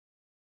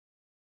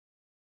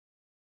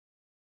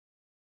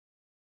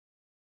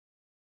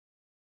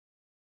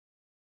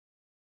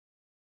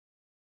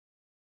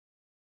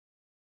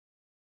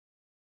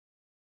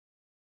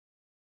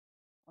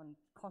on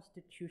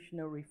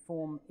constitutional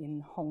reform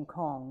in Hong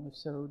Kong,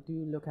 so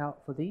do look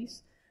out for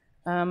these.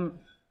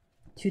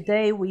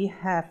 Today we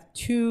have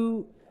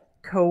two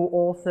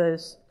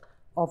co-authors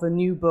of a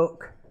new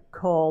book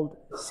called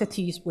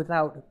Cities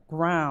Without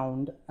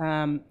Ground.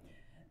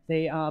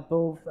 They are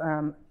both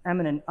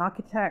eminent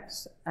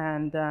architects,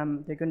 and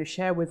they're going to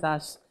share with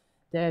us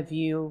their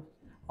view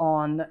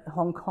on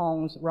Hong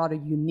Kong's rather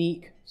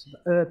unique sort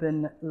of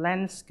urban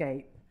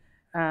landscape.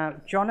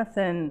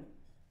 Jonathan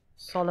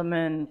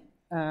Solomon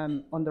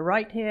on the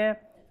right here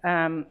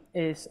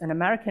is an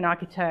American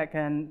architect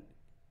and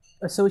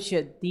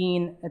associate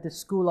dean at the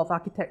School of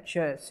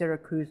Architecture at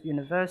Syracuse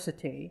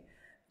University.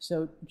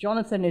 So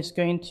Jonathan is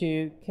going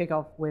to kick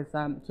off with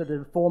sort of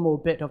the formal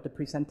bit of the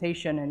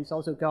presentation, and he's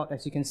also got,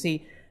 as you can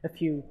see, a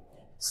few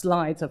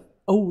slides of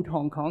old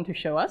Hong Kong to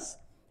show us.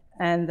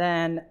 And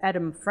then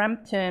Adam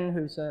Frampton,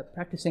 who's a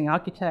practicing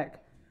architect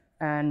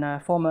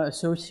and former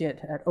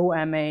associate at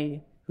OMA,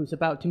 who's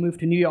about to move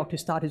to New York to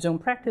start his own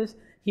practice.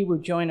 He will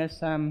join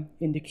us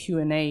in the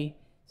Q&A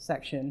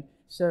section.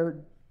 So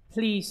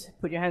please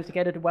put your hands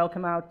together to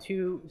welcome our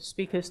two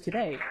speakers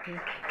today.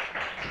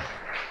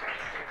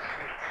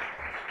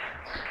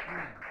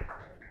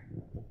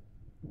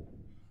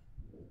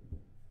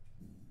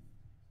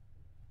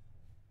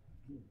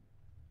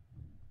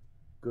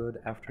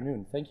 Good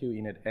afternoon. Thank you,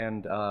 Enid.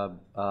 And I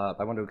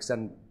want to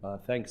extend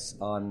thanks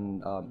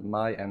on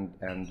my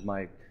and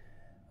my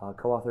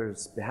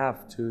co-authors'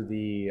 behalf to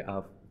the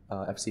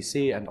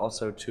FCC and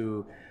also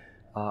to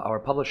our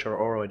publisher,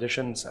 Oro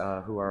Editions,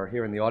 who are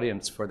here in the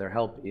audience for their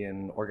help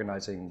in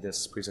organizing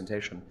this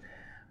presentation.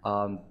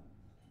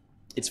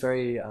 It's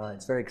very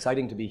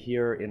exciting to be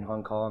here in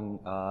Hong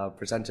Kong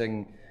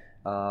presenting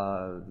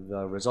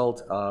the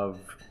result of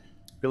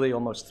really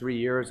almost 3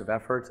 years of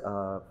effort,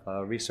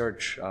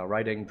 research,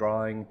 writing,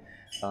 drawing,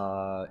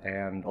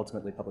 and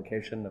ultimately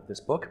publication of this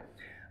book.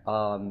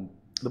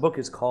 The book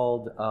is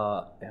called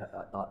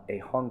A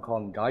Hong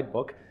Kong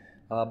Guidebook,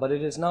 but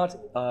it is not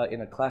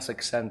in a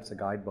classic sense a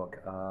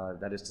guidebook.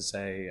 That is to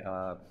say,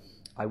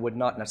 I would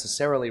not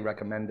necessarily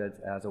recommend it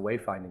as a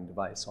wayfinding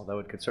device, although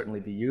it could certainly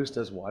be used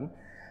as one.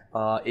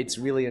 It's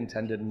really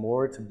intended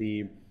more to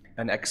be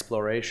an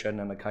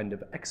exploration and a kind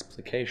of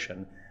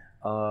explication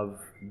of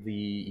the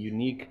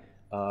unique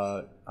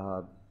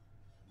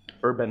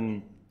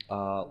urban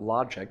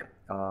logic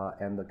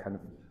and the kind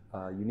of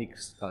unique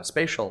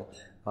spatial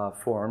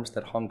forms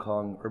that Hong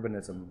Kong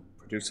urbanism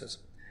produces.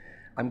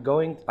 I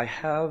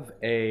have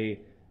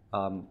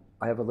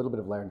a little bit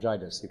of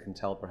laryngitis, you can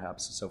tell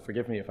perhaps, so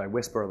forgive me if I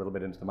whisper a little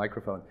bit into the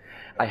microphone.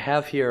 I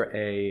have here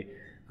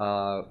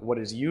what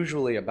is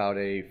usually about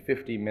a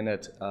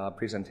 50-minute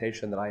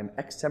presentation that I am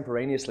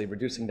extemporaneously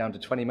reducing down to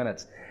 20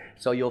 minutes.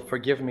 So you'll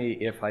forgive me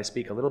if I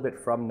speak a little bit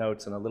from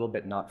notes and a little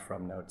bit not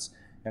from notes.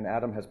 And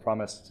Adam has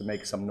promised to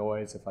make some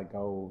noise if I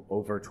go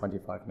over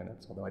 25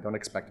 minutes, although I don't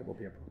expect it will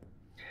be a problem.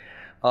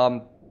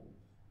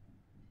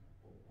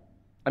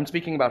 I'm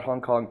speaking about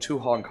Hong Kong to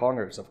Hong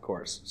Kongers, of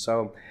course.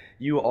 So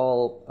you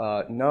all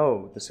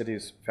know the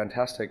city's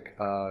fantastic,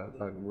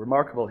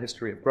 remarkable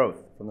history of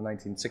growth from the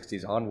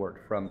 1960s onward,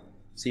 from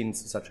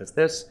scenes such as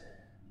this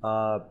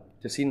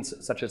to scenes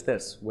such as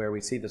this, where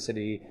we see the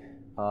city,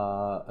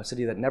 a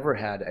city that never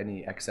had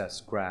any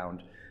excess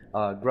ground,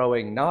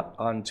 growing not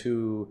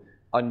onto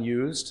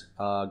unused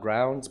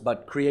grounds,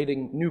 but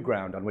creating new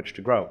ground on which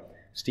to grow,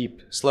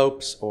 steep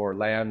slopes or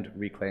land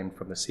reclaimed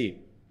from the sea.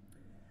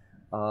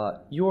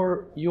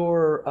 Your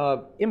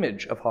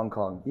image of Hong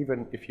Kong,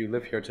 even if you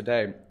live here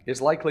today, is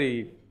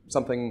likely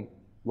something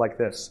like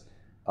this.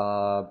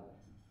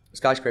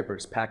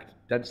 Skyscrapers packed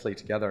densely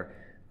together,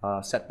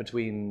 set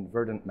between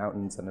verdant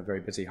mountains and a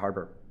very busy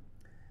harbor.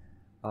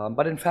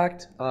 But in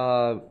fact,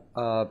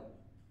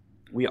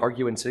 we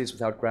argue in Cities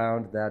Without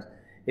Ground that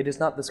it is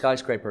not the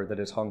skyscraper that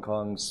is Hong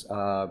Kong's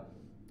kind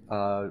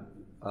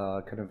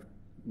of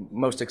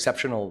most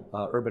exceptional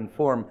urban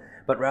form,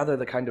 but rather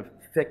the kind of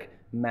thick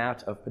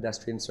mat of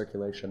pedestrian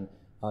circulation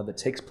that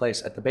takes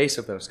place at the base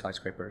of those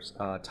skyscrapers,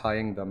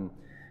 tying them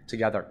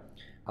together.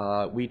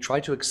 We try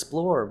to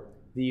explore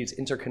these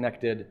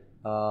interconnected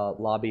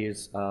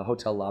lobbies,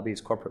 hotel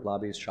lobbies, corporate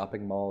lobbies,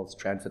 shopping malls,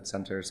 transit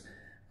centers,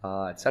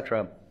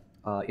 etc.,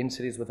 in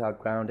Cities Without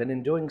Ground, and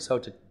in doing so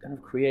to kind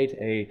of create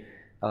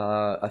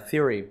a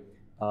theory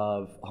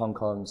of Hong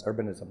Kong's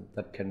urbanism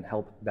that can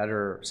help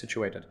better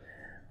situate it.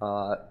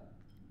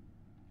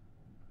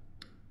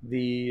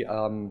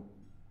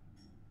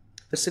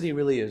 The city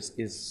really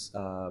is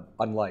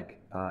unlike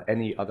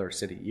any other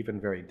city,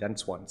 even very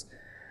dense ones.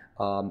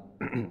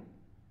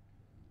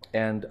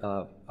 And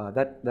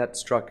that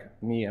struck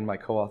me and my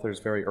co-authors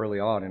very early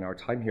on in our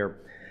time here.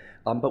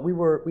 But we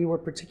were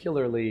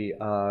particularly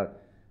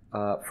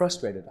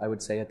frustrated, I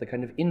would say, at the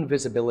kind of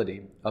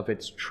invisibility of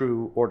its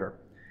true order.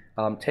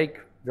 Take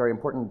very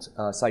important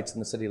sites in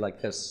the city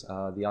like this,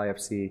 the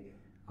IFC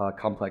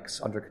complex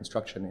under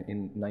construction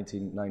in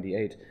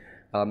 1998.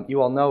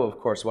 You all know, of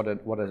course, what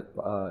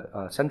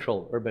a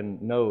central urban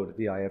node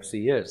the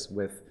IFC is,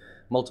 with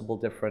multiple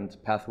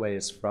different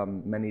pathways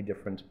from many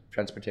different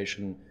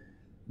transportation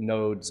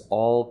nodes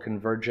all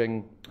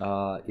converging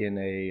in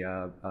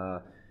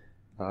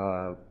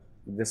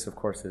this, of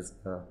course, is,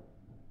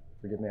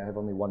 forgive me, I have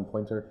only one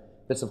pointer.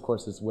 This, of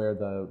course, is where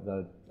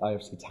the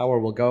IFC tower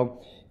will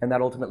go, and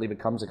that ultimately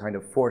becomes a kind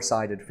of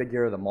four-sided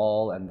figure, the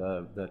mall and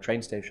the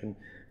train station,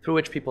 through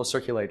which people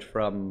circulate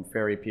from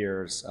ferry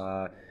piers,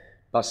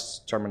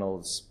 bus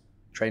terminals,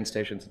 train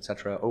stations,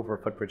 etc., over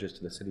footbridges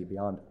to the city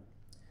beyond.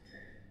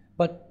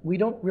 But we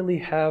don't really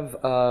have,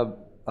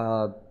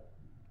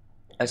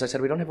 as I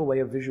said, we don't have a way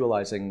of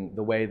visualizing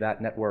the way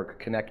that network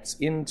connects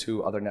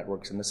into other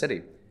networks in the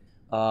city.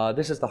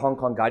 This is the Hong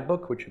Kong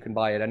Guidebook, which you can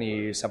buy at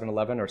any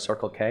 7-Eleven or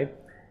Circle K.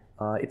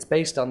 It's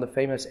based on the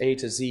famous A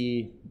to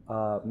Z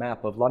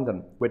map of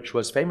London, which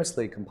was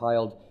famously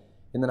compiled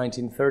in the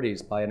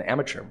 1930s by an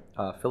amateur,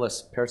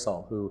 Phyllis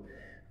Pearsall, who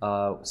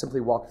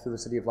simply walked through the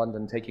city of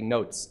London taking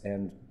notes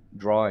and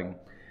drawing.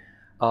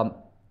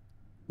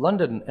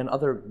 London and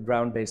other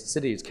ground-based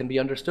cities can be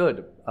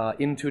understood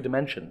in two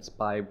dimensions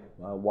by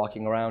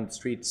walking around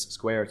streets,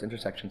 squares,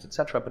 intersections,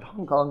 etc. But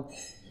Hong Kong,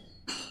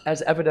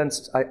 as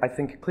evidenced, I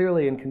think,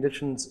 clearly in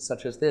conditions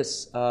such as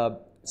this,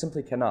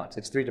 simply cannot.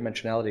 Its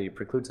three-dimensionality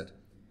precludes it.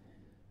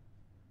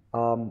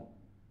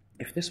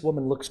 If this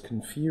woman looks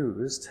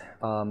confused,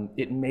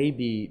 it may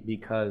be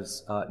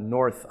because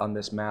north on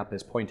this map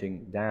is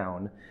pointing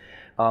down,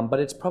 but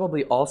it's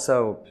probably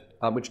also,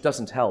 which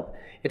doesn't help,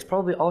 it's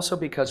probably also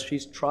because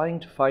she's trying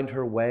to find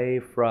her way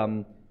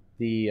from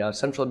the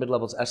Central and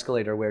Mid-Levels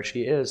escalator where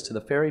she is to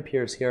the ferry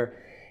piers here.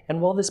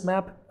 And while this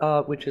map,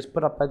 which is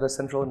put up by the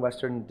Central and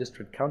Western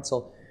District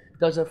Council,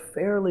 does a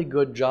fairly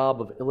good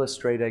job of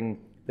illustrating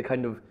the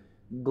kind of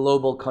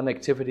global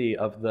connectivity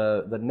of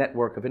the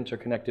network of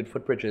interconnected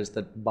footbridges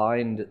that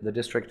bind the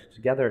district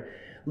together,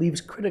 leaves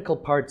critical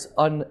parts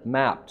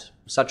unmapped,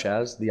 such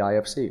as the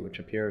IFC, which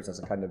appears as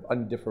a kind of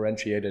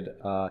undifferentiated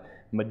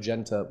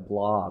magenta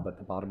blob at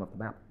the bottom of the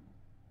map.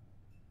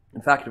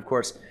 In fact, of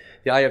course,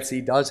 the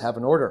IFC does have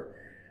an order,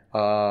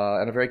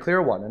 and a very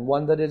clear one, and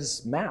one that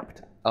is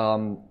mapped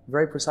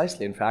very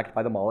precisely, in fact,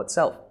 by the mall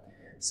itself.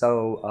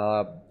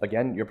 So,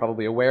 again, you're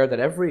probably aware that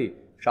every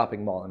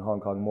shopping mall in Hong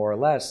Kong, more or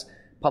less,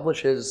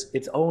 publishes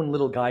its own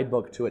little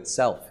guidebook to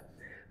itself,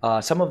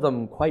 some of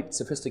them quite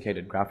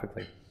sophisticated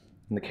graphically.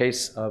 In the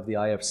case of the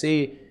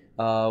IFC,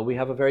 we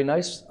have a very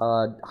nice,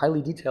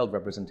 highly detailed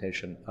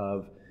representation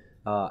of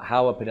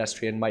how a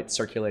pedestrian might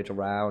circulate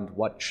around,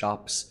 what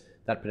shops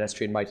that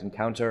pedestrian might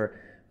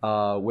encounter,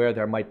 where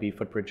there might be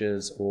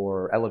footbridges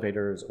or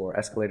elevators or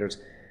escalators.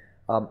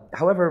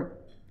 However,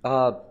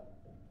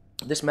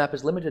 this map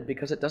is limited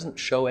because it doesn't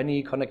show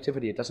any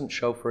connectivity. It doesn't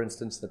show, for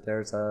instance, that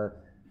there's a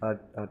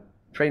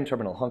train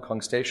terminal, Hong Kong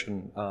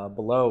Station,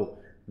 below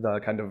the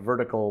kind of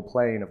vertical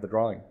plane of the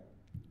drawing.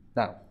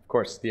 Now, of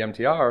course, the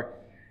MTR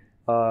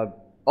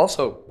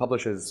also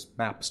publishes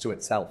maps to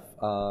itself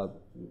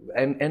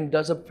and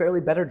does a fairly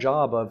better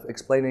job of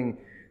explaining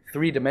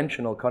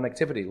three-dimensional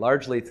connectivity,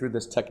 largely through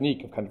this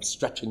technique of kind of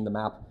stretching the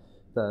map,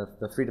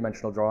 the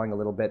three-dimensional drawing a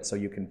little bit so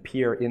you can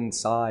peer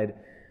inside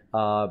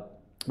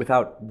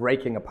without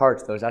breaking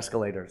apart those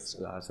escalators,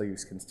 so you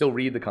can still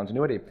read the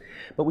continuity.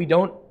 But we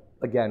don't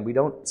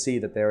see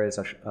that there is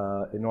an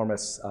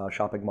enormous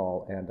shopping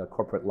mall and a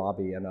corporate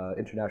lobby and an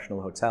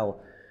international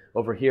hotel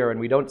over here, and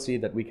we don't see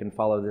that we can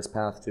follow this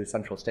path to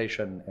Central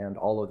Station and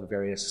all of the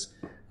various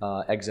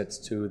exits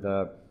to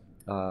the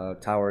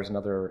towers and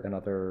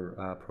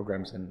other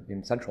programs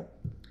in Central.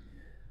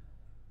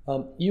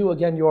 You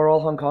are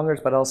all Hong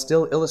Kongers, but I'll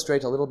still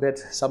illustrate a little bit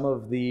some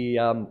of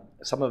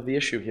the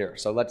issue here.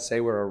 So let's say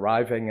we're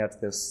arriving at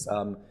this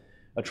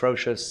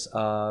atrocious,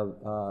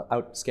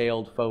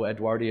 outscaled, faux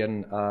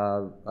Edwardian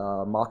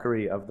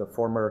mockery of the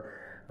former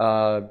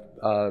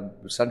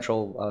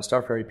Central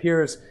Star Ferry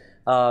piers.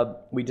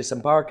 We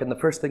disembark, and the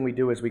first thing we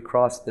do is we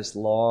cross this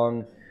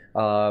long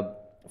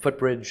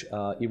footbridge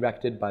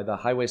erected by the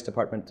Highways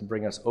Department to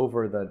bring us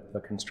over the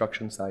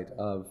construction site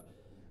of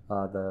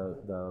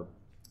the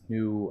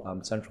new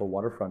Central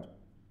waterfront.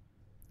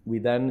 We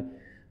then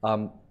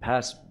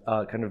pass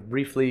kind of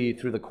briefly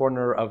through the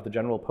corner of the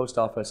General Post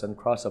Office and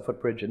cross a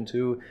footbridge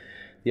into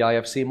the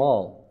IFC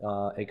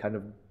Mall, a kind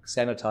of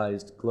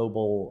sanitized,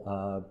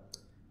 global,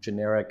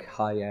 generic,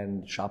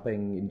 high-end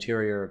shopping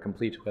interior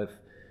complete with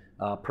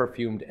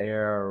perfumed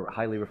air,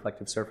 highly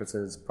reflective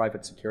surfaces,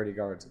 private security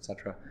guards,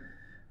 etc.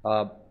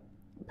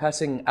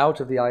 Passing out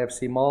of the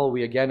IFC Mall,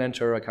 we again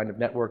enter a kind of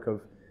network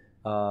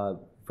of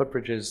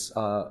footbridges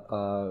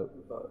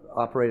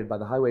operated by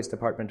the Highways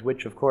Department,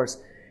 which, of course,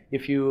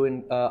 if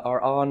you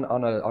are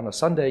on a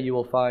Sunday, you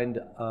will find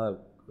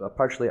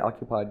partially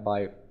occupied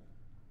by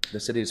the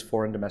city's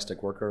foreign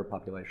domestic worker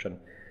population.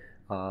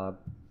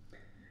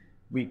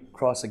 We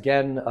cross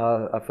again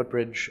a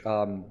footbridge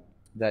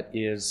that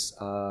is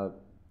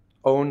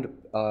owned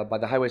by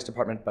the Highways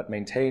Department but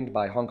maintained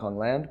by Hong Kong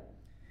Land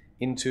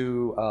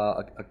into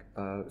a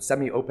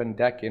semi-open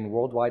deck in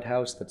Worldwide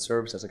House that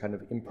serves as a kind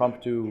of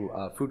impromptu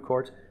food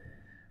court,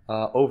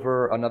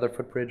 over another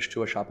footbridge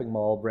to a shopping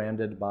mall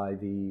branded by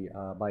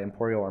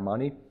Emporio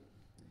Armani.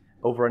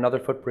 over another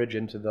footbridge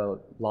into the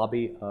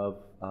lobby of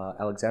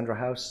Alexandra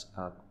House,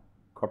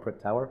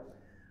 corporate tower,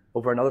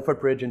 over another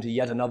footbridge into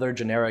yet another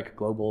generic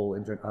global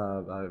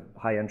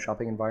high-end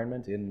shopping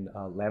environment in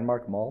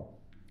Landmark Mall,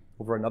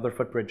 over another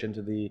footbridge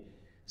into the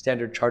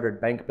Standard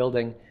Chartered Bank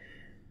building,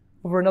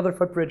 over another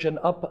footbridge and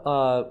up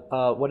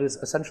what is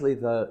essentially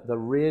the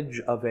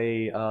ridge of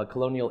a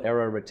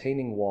colonial-era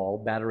retaining wall,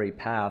 Battery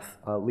Path,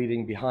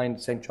 leading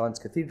behind St. John's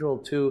Cathedral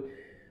to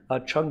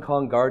Chung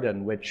Kong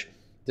Garden, which,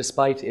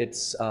 despite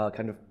its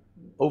kind of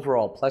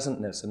overall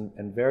pleasantness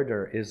and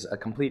verdure, is a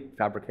complete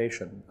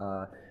fabrication.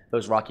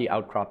 Those rocky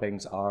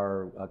outcroppings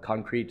are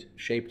concrete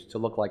shaped to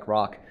look like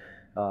rock.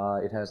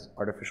 It has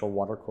artificial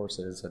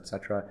watercourses,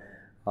 etc.,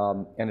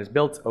 and is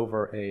built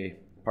over a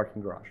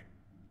parking garage.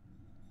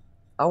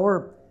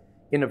 Our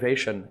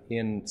innovation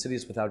in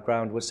Cities Without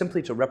Ground was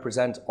simply to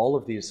represent all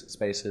of these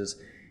spaces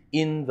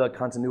in the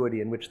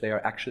continuity in which they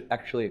are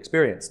actually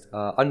experienced,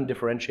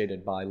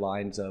 undifferentiated by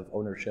lines of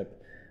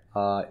ownership,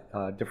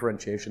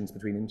 differentiations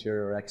between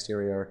interior or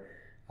exterior,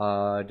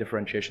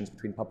 differentiations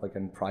between public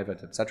and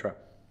private, etc.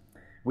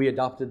 We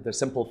adopted the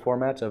simple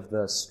format of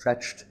the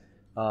stretched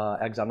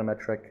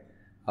axonometric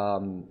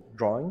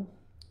drawing,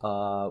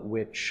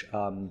 which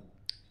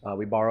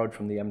we borrowed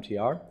from the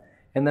MTR.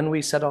 And then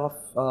we set off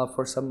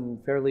for some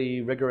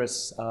fairly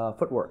rigorous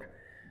footwork.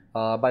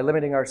 By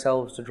limiting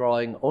ourselves to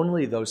drawing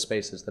only those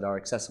spaces that are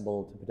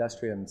accessible to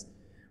pedestrians,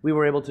 we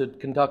were able to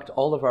conduct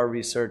all of our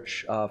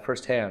research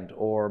firsthand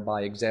or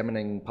by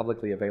examining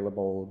publicly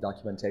available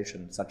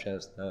documentation, such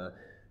as the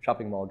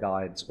shopping mall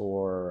guides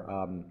or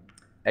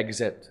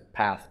exit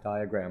path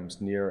diagrams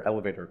near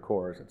elevator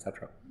cores,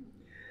 etc.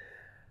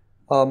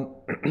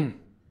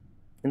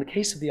 In the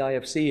case of the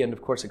IFC and,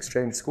 of course,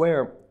 Exchange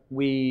Square,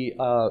 we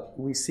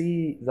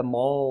see the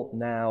mall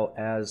now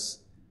as,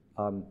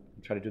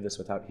 try to do this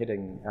without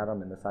hitting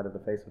Adam in the side of the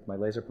face with my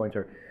laser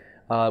pointer.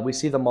 We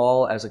see the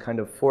mall as a kind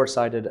of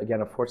four-sided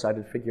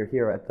figure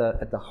here at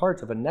the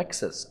heart of a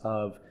nexus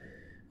of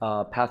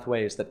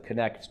pathways that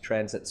connect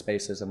transit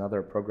spaces and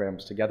other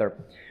programs together.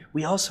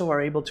 We also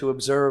are able to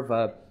observe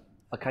a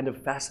kind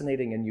of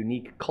fascinating and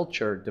unique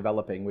culture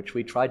developing, which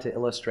we try to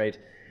illustrate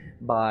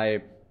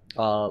by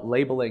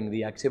labeling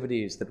the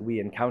activities that we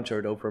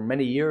encountered over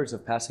many years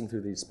of passing through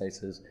these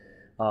spaces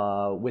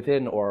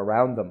within or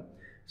around them.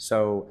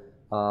 So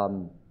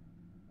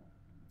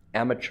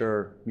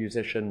amateur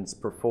musicians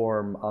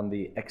perform on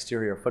the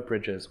exterior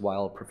footbridges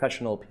while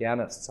professional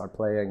pianists are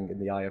playing in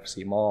the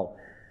IFC Mall.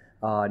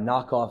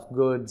 Knockoff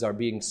goods are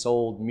being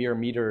sold mere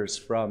meters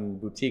from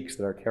boutiques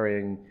that are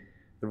carrying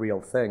the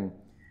real thing.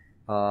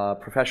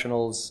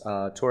 Professionals,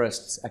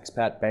 tourists,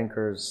 expat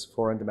bankers,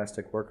 foreign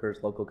domestic workers,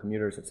 local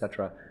commuters,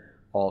 etc.,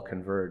 all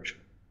converge.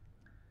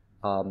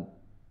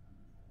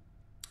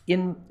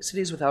 In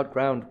Cities Without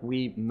Ground,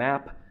 we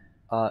map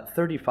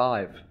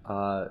 35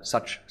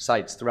 such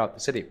sites throughout the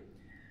city.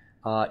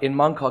 In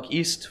Mongkok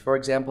East, for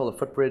example, a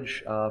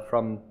footbridge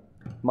from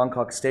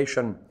Mongkok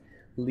Station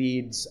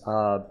leads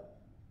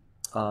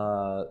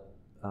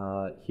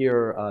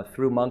here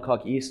through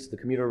Mongkok East, the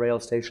commuter rail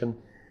station,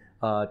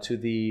 to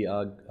the,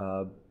 I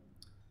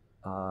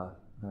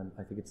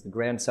think it's the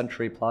Grand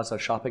Century Plaza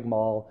Shopping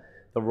Mall,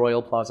 the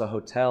Royal Plaza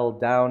Hotel,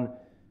 down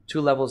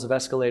 2 levels of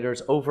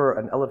escalators, over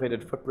an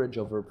elevated footbridge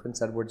over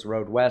Prince Edward's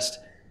Road West,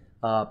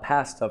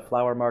 past a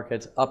flower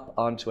market, up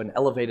onto an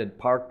elevated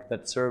park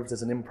that serves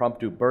as an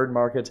impromptu bird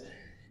market,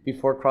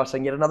 before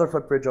crossing yet another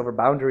footbridge over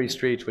Boundary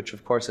Street, which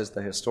of course is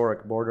the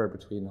historic border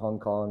between Hong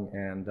Kong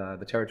and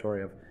the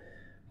territory of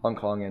Hong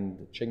Kong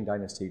and Qing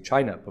Dynasty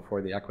China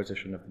before the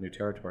acquisition of the new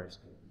territories.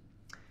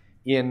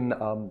 In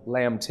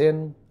Lam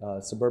Tin,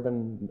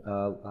 suburban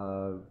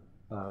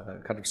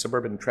kind of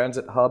suburban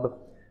transit hub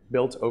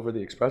built over the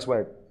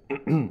expressway,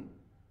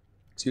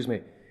 excuse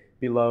me,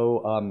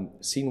 below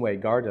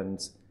Sceneway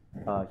Gardens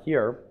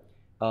here,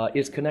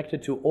 is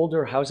connected to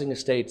older housing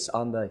estates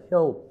on the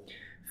hill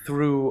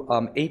through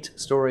 8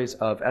 stories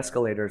of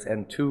escalators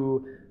and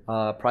 2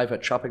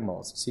 private shopping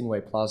malls,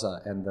 Sceneway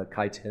Plaza and the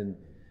Kai Tin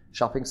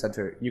Shopping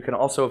Center. You can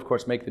also, of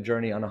course, make the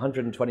journey on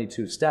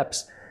 122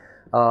 steps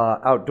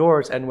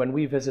outdoors, and when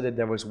we visited,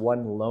 there was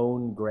one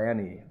lone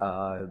granny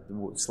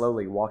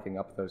slowly walking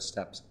up those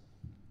steps.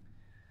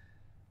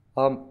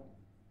 Hong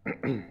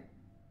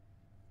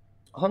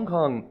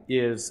Kong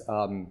is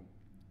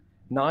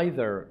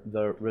neither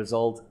the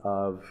result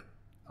of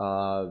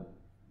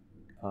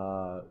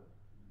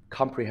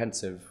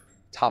comprehensive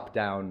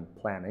top-down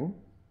planning,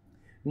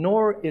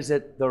 nor is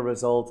it the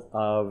result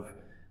of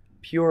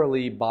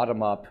purely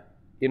bottom-up,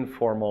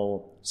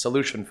 informal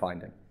solution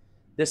finding.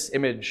 This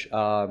image,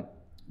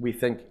 we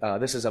think,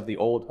 this is of the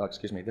old,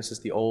 this is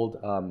the old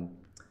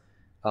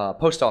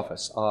post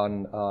office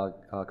on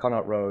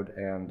Connaught Road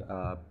and,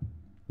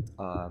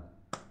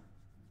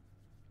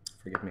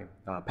 forgive me,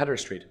 Pedder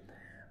Street,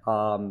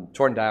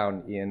 torn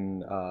down in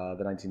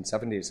the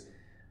 1970s,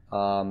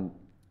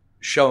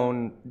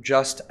 shown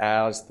just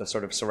as the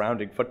sort of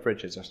surrounding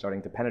footbridges are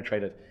starting to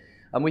penetrate it.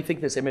 We think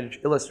this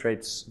image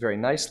illustrates very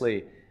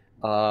nicely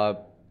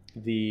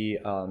the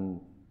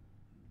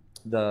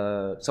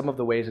some of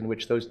the ways in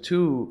which those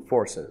two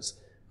forces,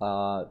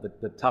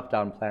 the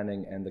top-down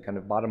planning and the kind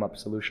of bottom-up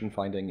solution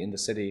finding in the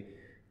city,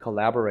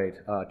 collaborate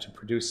to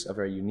produce a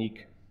very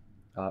unique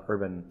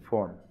urban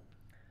form.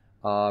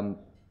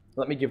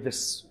 Let me give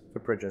this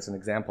footbridge as an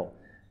example.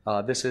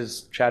 This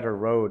is Chater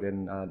Road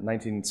in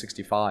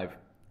 1965.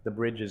 The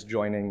bridge is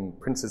joining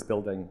Prince's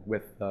Building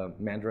with the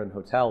Mandarin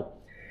Hotel,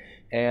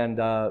 and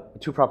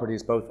two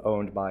properties both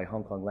owned by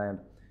Hong Kong Land.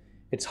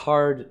 It's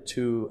hard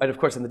to, and of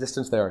course in the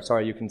distance there,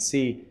 sorry, you can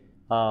see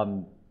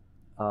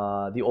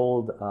the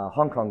old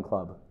Hong Kong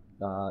Club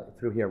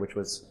through here, which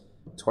was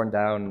torn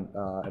down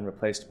and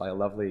replaced by a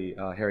lovely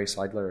Harry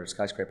Seidler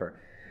skyscraper.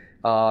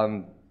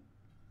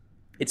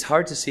 It's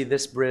hard to see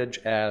this bridge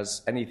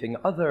as anything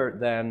other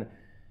than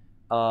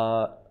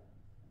a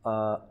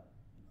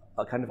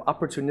kind of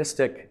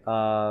opportunistic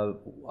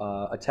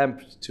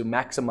attempt to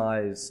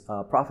maximize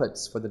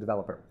profits for the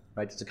developer,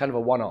 right? It's a kind of a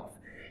one-off.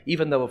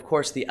 Even though, of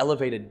course, the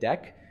elevated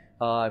deck,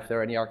 if there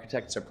are any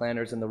architects or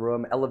planners in the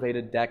room,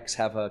 elevated decks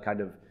have a kind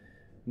of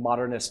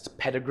modernist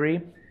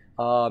pedigree,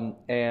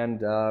 and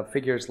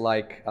figures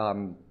like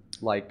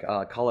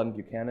Colin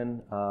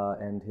Buchanan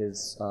and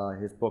his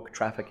book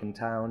Traffic in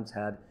Towns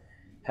had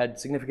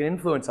significant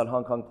influence on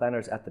Hong Kong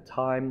planners at the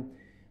time.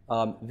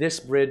 This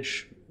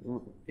bridge,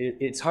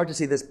 it's hard to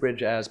see this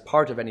bridge as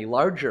part of any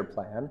larger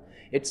plan.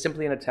 It's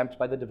simply an attempt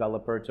by the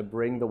developer to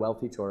bring the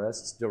wealthy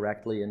tourists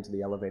directly into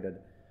the elevated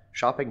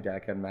shopping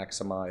deck and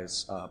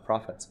maximize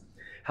profits.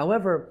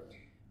 However,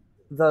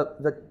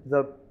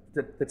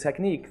 the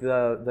technique,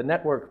 the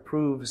network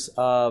proves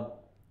valuable.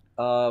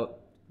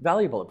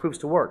 It proves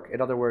to work.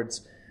 In other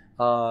words,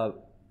 the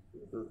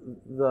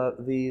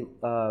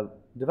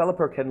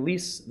developer can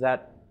lease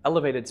that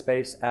elevated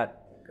space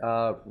at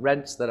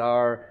rents that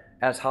are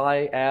as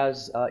high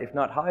as, if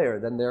not higher,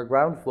 than their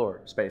ground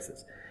floor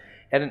spaces.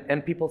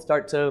 And people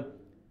start to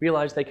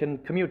realize they can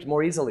commute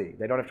more easily.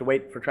 They don't have to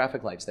wait for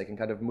traffic lights. They can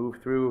kind of move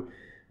through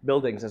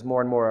buildings as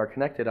more and more are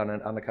connected on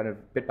a kind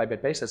of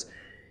bit-by-bit basis.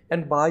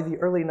 And by the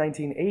early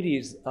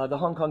 1980s, the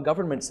Hong Kong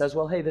government says,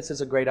 well, hey, this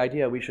is a great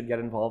idea. We should get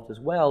involved as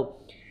well.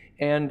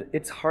 And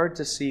it's hard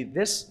to see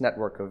this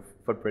network of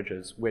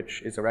footbridges,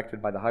 which is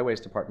erected by the Highways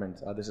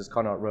Department, this is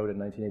Connaught Road in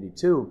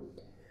 1982,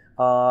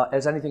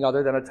 as anything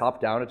other than a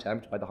top-down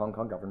attempt by the Hong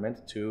Kong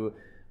government to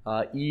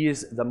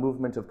ease the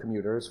movement of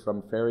commuters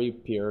from ferry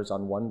piers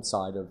on one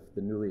side of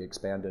the newly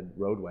expanded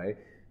roadway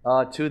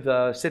to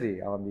the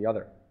city on the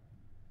other.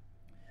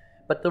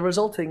 But the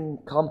resulting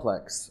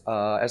complex,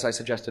 as I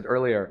suggested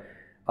earlier,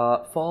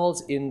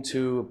 falls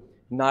into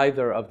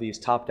neither of these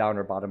top-down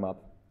or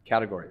bottom-up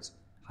categories.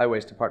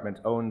 Highways Department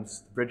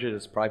owns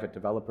bridges, private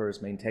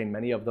developers maintain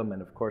many of them,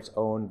 and of course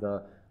own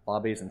the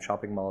lobbies and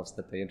shopping malls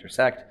that they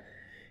intersect.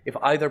 If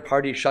either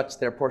party shuts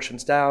their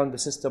portions down, the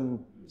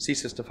system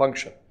ceases to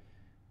function.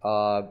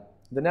 The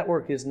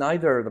network is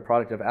neither the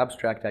product of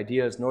abstract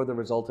ideas nor the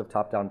result of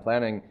top-down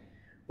planning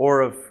or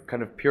of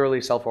kind of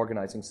purely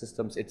self-organizing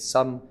systems. It's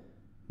some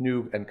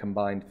new and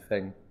combined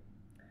thing.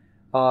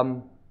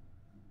 How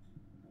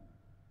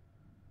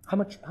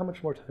much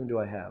more time do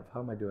I have? How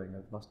am I doing?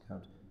 I've lost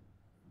count.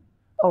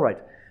 All right,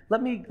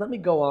 let me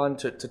go on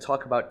to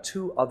talk about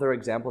two other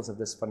examples of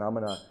this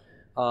phenomena,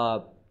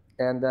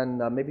 and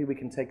then maybe we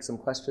can take some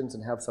questions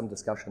and have some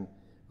discussion.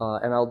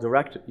 And I'll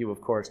direct you,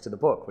 of course, to the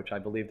book, which I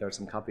believe there are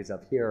some copies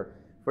of here,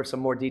 for some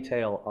more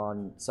detail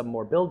on some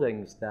more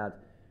buildings that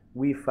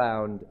we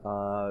found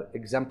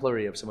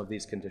exemplary of some of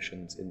these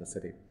conditions in the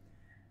city.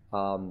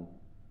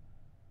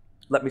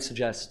 Let me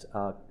suggest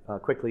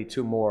quickly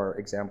two more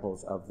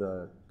examples of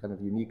the kind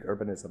of unique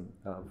urbanism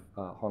of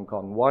Hong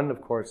Kong. One,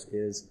 of course,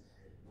 is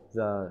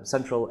the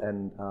Central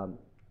and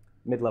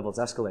Mid-Levels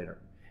escalator,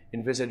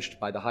 envisaged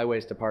by the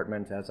Highways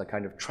Department as a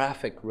kind of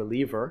traffic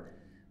reliever,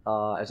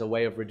 as a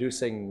way of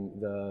reducing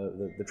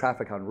the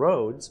traffic on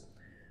roads.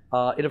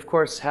 It, of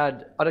course,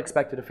 had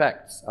unexpected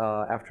effects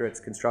after its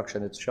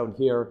construction. It's shown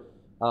here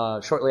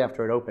shortly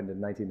after it opened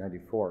in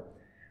 1994.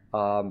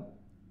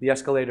 The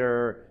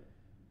escalator,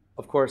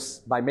 of course,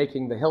 by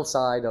making the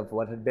hillside of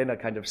what had been a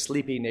kind of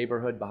sleepy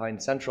neighborhood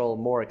behind Central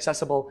more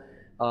accessible,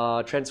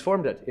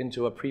 transformed it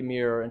into a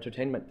premier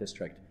entertainment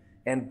district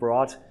and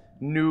brought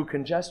new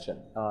congestion,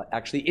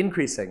 actually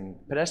increasing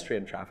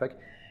pedestrian traffic,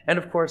 and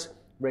of course,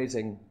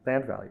 raising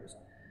land values.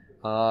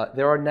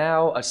 There are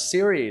now a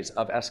series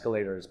of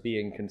escalators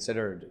being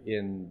considered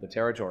in the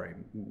territory,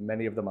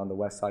 many of them on the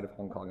west side of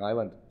Hong Kong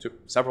Island,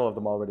 several of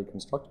them already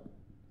constructed.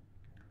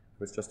 I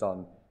was just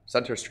on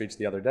Center Streets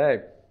the other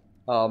day.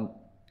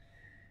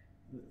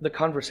 The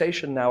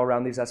conversation now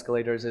around these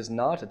escalators is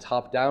not a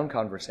top-down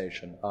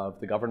conversation of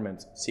the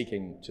government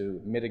seeking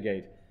to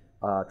mitigate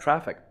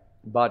traffic,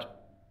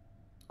 but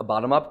a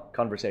bottom-up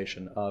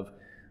conversation of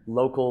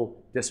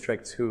local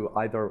districts who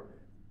either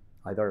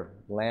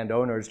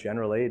landowners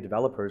generally,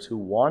 developers who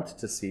want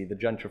to see the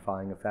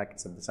gentrifying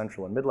effects of the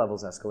Central and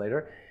Mid-Levels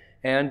escalator,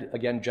 and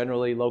again,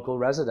 generally local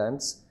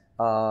residents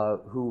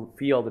who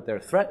feel that they're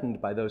threatened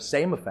by those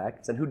same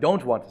effects and who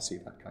don't want to see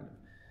that kind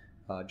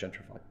of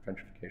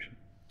gentrification.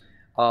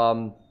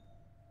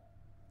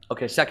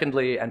 Okay,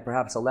 secondly, and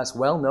perhaps a less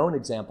well-known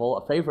example,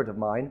 a favorite of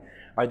mine,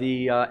 are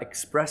the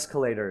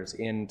expresscalators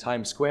in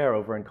Times Square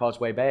over in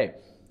Causeway Bay.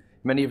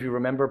 Many of you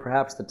remember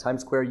perhaps that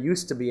Times Square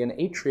used to be an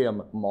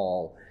atrium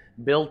mall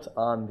built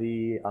on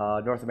the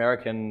North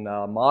American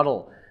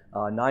model,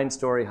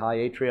 9-story high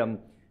atrium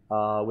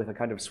with a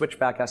kind of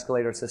switchback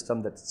escalator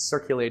system that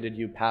circulated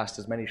you past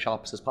as many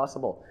shops as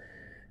possible.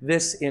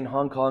 This, in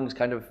Hong Kong's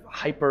kind of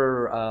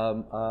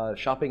hyper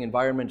shopping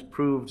environment,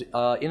 proved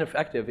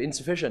ineffective,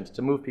 insufficient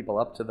to move people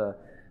up to the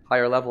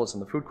higher levels in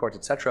the food courts,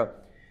 etc.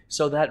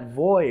 So that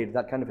void,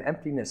 that kind of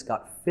emptiness,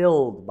 got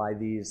filled by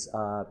these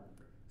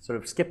sort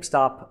of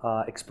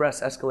skip-stop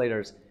express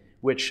escalators,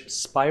 which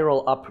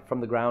spiral up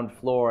from the ground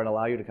floor and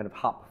allow you to kind of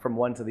hop from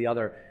one to the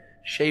other,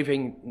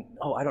 shaving,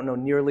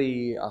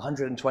 nearly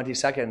 120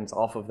 seconds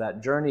off of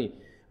that journey,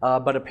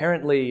 but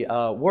apparently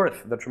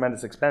worth the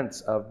tremendous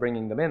expense of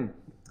bringing them in.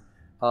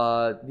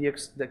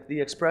 The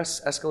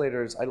express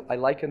escalators, I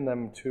liken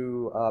them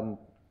to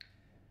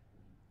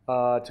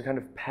kind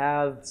of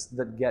paths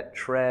that get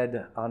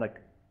tread on a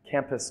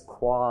campus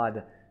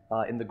quad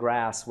in the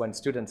grass when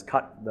students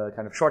cut the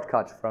kind of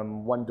shortcut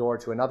from one door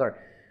to another,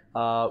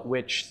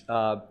 which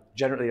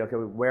generally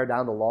would wear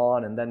down the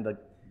lawn, and then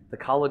the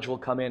college will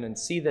come in and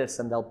see this,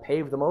 and they'll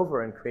pave them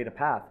over and create a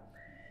path.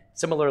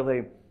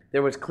 Similarly,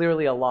 there was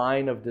clearly a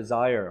line of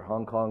desire.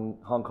 Hong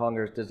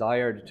Kongers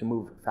desired to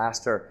move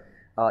faster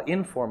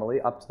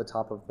informally up to the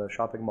top of the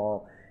shopping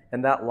mall,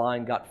 and that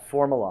line got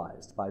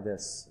formalized by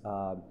this,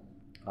 by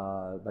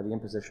the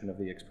imposition of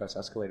the express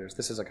escalators.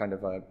 This is a kind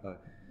of an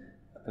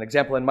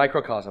example in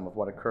microcosm of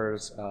what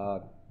occurs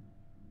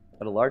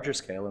at a larger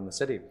scale in the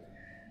city.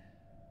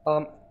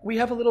 We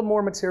have a little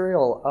more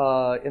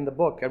material in the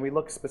book, and we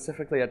look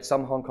specifically at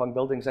some Hong Kong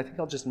buildings. I think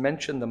I'll just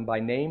mention them by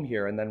name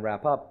here and then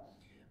wrap up.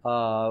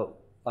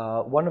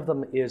 One of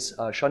them is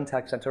Shun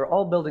Tak Center,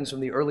 all buildings from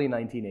the early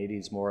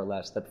 1980s, more or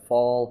less, that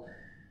fall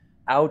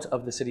out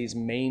of the city's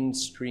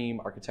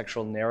mainstream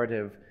architectural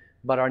narrative,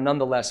 but are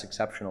nonetheless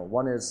exceptional.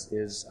 One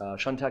is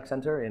Shun Tak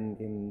Center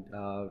in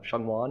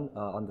Sheung Wan,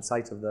 on the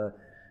site of the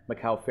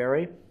Macau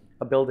Ferry,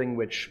 a building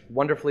which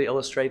wonderfully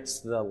illustrates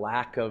the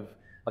lack of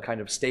a kind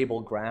of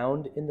stable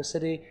ground in the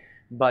city,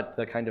 but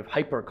the kind of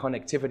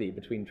hyper-connectivity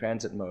between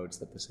transit modes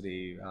that the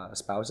city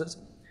espouses.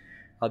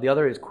 The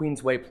other is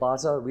Queensway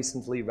Plaza,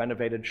 recently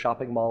renovated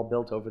shopping mall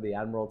built over the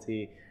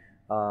Admiralty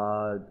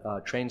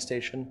train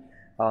station.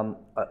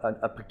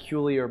 A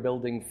peculiar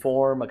building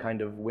form, a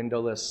kind of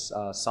windowless,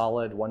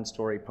 solid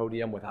one-story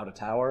podium without a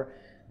tower,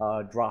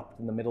 dropped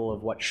in the middle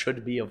of what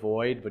should be a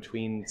void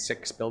between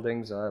 6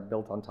 buildings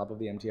built on top of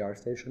the MTR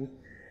station.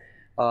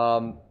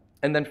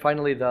 And then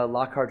finally, the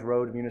Lockhart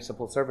Road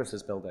Municipal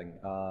Services Building,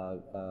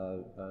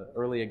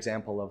 early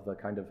example of the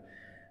kind of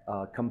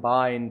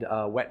combined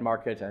wet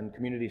market and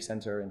community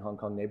center in Hong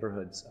Kong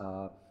neighborhoods.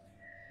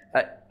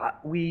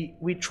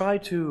 We try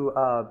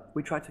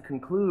to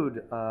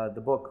conclude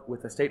the book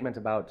with a statement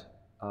about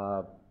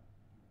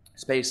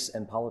space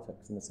and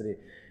politics in the city,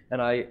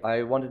 and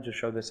I wanted to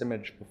show this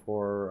image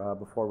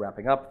before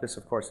wrapping up. This,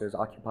 of course, is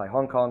Occupy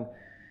Hong Kong,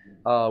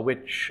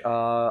 which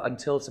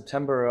until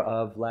September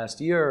of last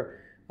year,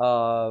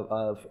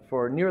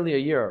 for nearly a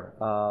year,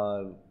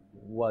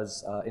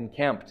 was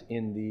encamped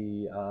in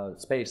the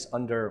space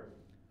under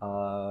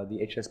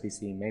the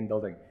HSBC main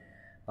building.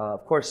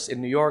 Of course,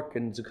 in New York,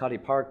 in Zuccotti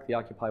Park, the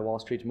Occupy Wall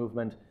Street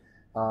movement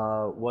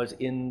was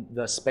in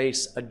the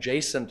space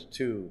adjacent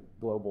to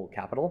Global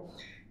Capital.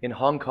 In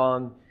Hong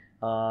Kong,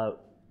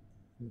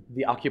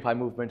 the Occupy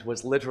movement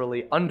was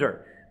literally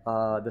under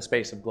the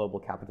space of Global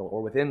Capital,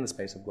 or within the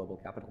space of Global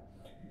Capital.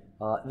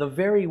 The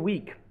very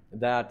week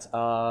that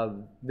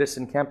this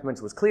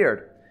encampment was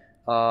cleared,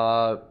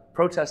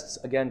 protests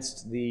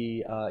against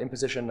the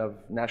imposition of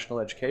national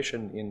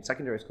education in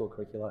secondary school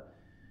curricula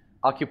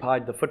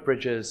occupied the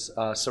footbridges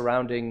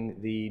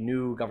surrounding the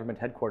new government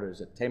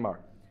headquarters at Tamar.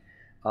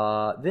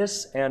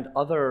 This and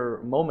other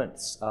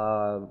moments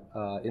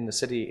in the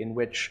city in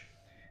which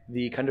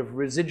the kind of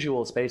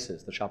residual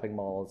spaces, the shopping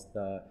malls,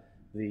 the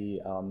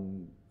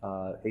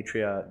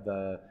atria,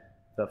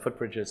 the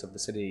footbridges of the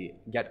city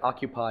get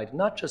occupied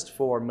not just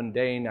for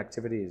mundane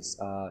activities,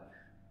 kind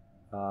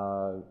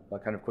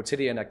of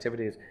quotidian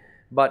activities,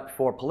 but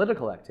for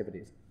political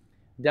activities,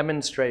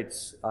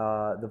 demonstrates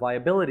the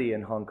viability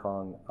in Hong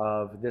Kong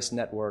of this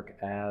network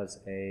as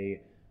a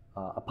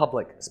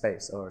public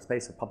space, or a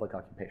space of public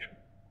occupation.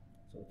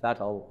 So with that,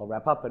 I'll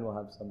wrap up, and we'll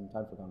have some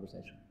time for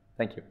conversation.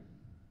 Thank you.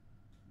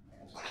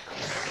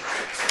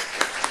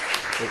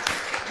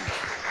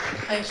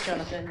 Thanks,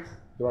 Jonathan.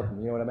 You're welcome.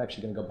 You know what? I'm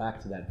actually going to go back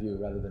to that view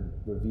rather than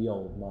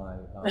reveal my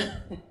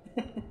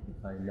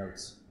my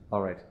notes.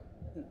 All right.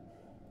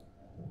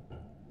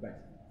 Right.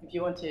 If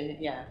you want to,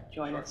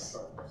 join us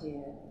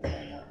here,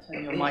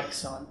 turn your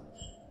mics on.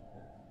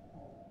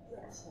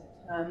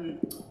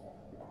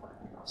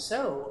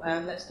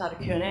 Let's start a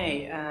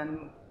Q&A.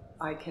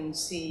 I can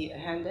see a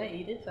hand there.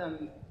 Edith,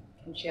 can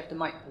she have the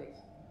mic, please?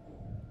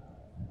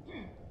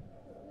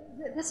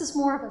 This is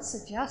more of a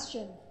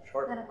suggestion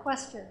Sure. than a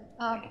question.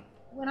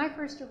 When I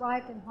first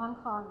arrived in Hong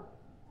Kong,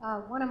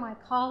 one of my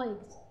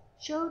colleagues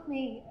showed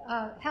me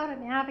how to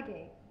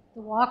navigate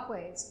the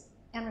walkways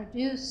and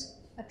reduce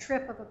a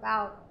trip of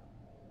about,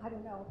 I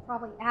don't know,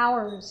 probably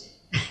hours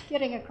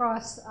getting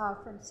across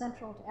from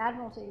Central to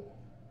Admiralty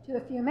to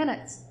a few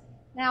minutes.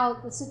 Now,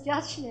 the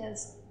suggestion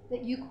is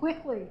that you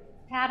quickly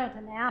patent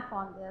an app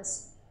on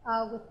this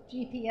with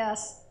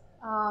GPS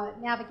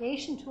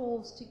navigation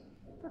tools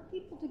for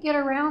people to get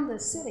around the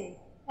city,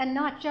 and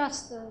not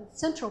just the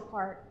central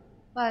part,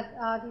 but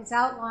these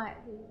outline,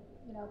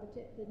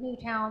 the new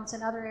towns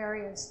and other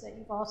areas that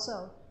you've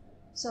also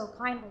so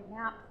kindly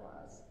mapped for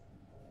us.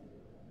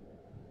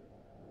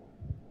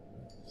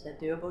 Is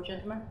that doable,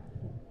 gentlemen?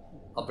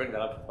 I'll bring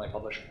that up with my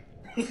publisher.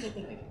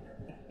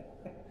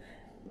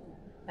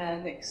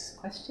 Next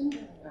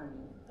question.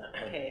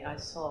 Okay, I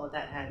saw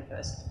that hand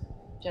first.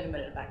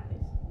 Gentleman at the back,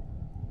 please.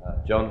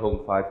 John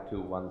Home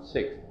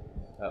 5216.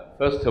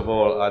 First of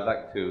all, I'd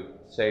like to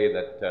say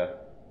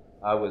that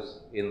I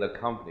was in the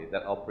company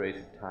that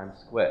operated Times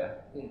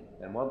Square,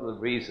 and one of the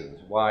reasons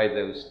why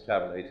those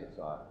travelators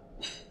are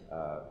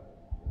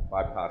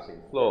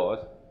bypassing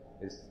floors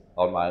is,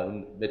 on my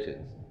own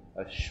admittance,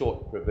 a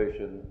short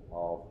provision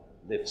of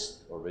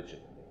lifts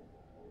originally.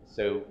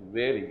 So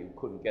really you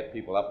couldn't get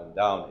people up and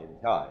down in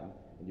time,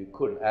 and you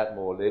couldn't add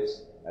more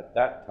lifts at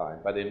that time.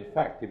 But in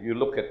fact, if you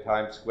look at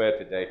Times Square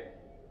today,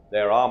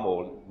 there are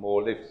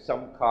more lifts.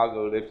 Some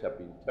cargo lifts have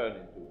been turned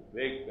into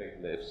big,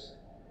 big lifts.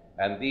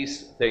 And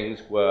these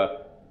things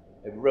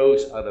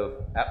arose out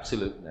of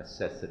absolute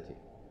necessity.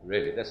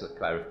 Really, that's a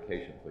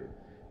clarification for you.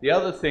 The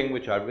other thing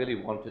which I really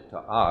wanted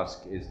to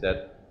ask is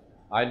that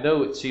I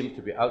know it seems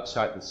to be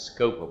outside the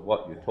scope of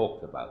what you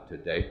talked about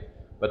today,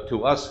 but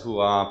to us who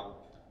are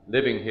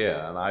living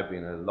here, and I've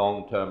been a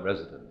long-term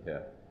resident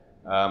here,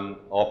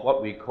 of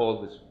what we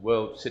call this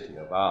world city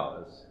of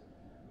ours,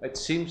 it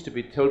seems to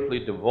be totally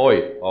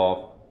devoid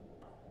of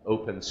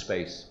open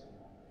space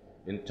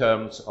in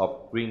terms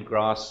of green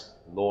grass,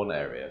 lawn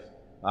areas.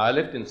 I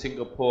lived in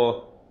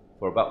Singapore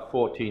for about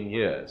 14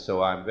 years,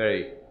 so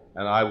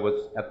and I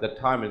was, at the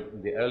time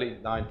in the early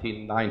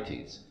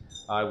 1990s,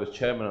 I was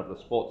chairman of the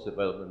Sports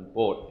Development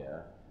Board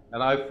here,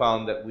 and I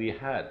found that we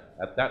had,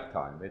 at that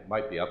time, it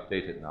might be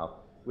updated now,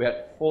 we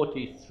had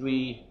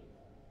 43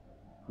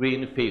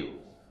 green fields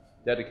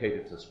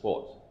dedicated to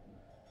sports,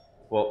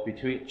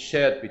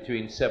 shared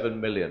between 7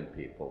 million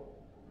people.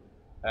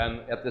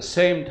 And at the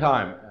same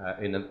time,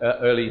 in the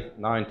early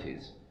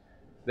 90s,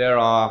 there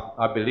are,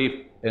 I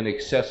believe, in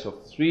excess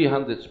of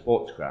 300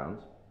 sports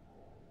grounds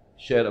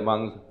shared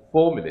among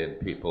 4 million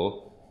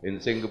people in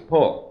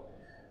Singapore.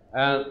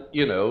 And,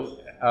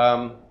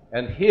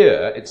 and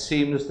here it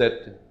seems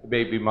that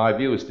maybe my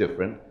view is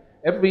different.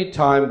 Every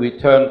time we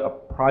turn a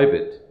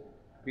private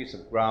piece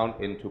of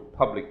ground into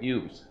public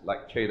use,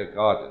 like Chater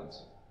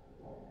Gardens,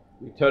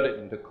 we turn it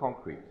into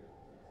concrete.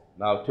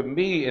 Now, to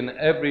me, in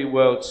every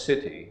world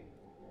city,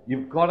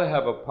 you've got to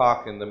have a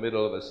park in the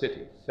middle of a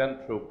city.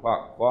 Central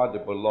Park, Bois de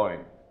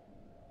Boulogne,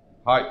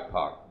 Hyde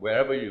Park,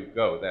 wherever you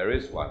go, there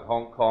is one.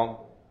 Hong Kong,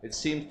 it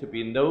seems to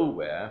be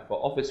nowhere for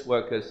office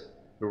workers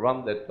to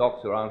run their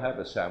dogs around, have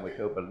a sandwich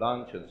over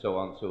lunch, and so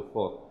on and so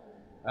forth.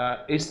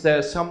 Is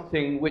there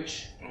something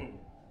which,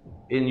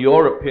 in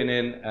your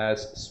opinion,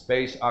 as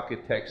space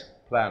architects,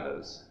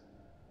 planners,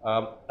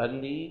 a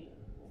need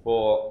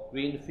for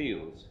green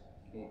fields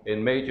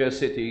in major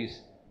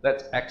cities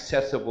that's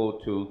accessible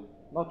to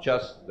not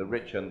just the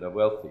rich and the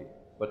wealthy,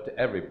 but to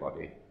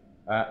everybody?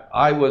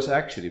 I was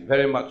actually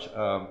very much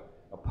a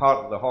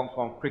part of the Hong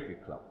Kong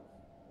Cricket Club.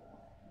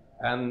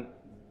 And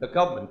the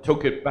government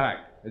took it back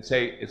and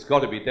say it's got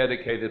to be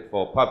dedicated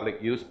for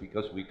public use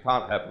because we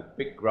can't have a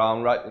big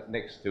ground right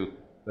next to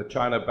the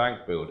China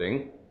Bank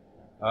building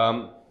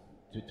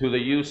to the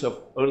use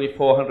of only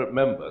 400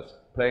 members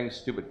playing a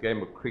stupid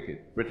game of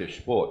cricket, British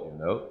sport, you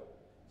know.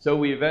 So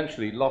we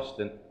eventually lost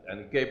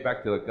and gave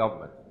back to the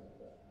government.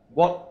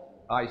 What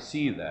I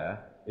see there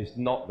is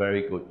not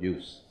very good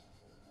use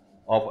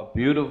of a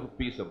beautiful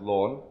piece of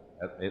lawn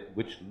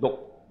which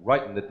looked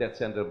right in the dead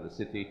center of the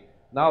city.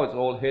 Now it's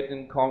all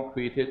hidden,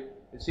 concreted.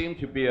 It seemed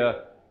to be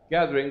a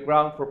gathering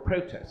ground for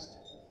protest.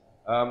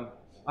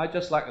 I'd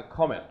just like a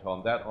comment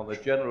on that, on the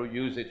general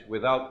usage,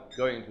 without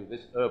going into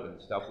this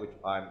urban stuff, which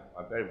I'm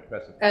very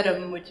impressed with.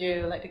 Adam, would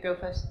you like to go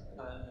first?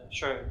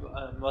 Sure.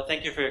 Well,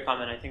 thank you for your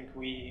comment. I think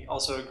we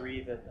also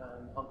agree that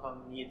Hong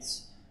Kong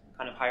needs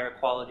kind of higher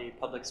quality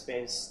public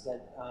space,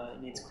 that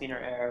needs cleaner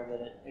air,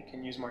 that it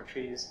can use more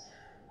trees.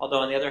 Although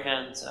on the other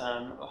hand,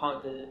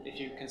 if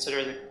you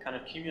consider the kind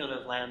of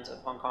cumulative land of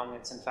Hong Kong,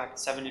 it's in fact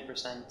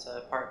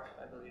 70% park,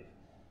 I believe.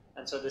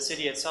 And so the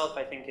city itself,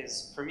 I think,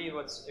 is, for me,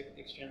 what's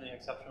extremely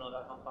exceptional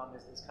about Hong Kong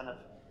is this kind of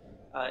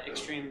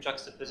extreme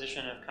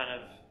juxtaposition of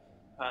kind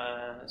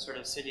of sort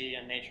of city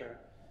and nature.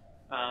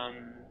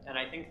 And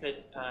I think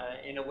that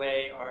in a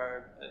way,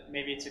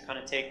 maybe to kind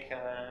of take,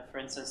 for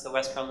instance,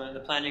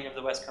 the planning of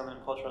the West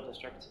Kowloon Cultural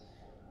District,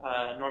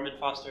 Norman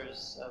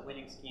Foster's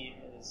winning scheme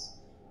is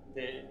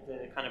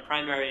the kind of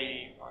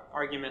primary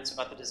arguments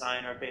about the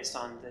design are based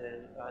on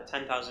the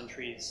 10,000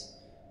 trees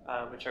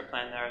which are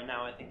planned there. And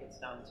now I think it's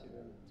down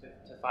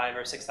to 5,000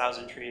 or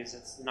 6,000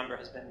 trees. The number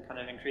has been kind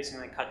of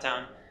increasingly cut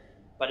down.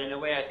 But in a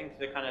way, I think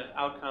the kind of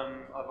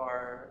outcome of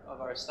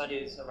our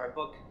studies, of our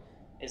book,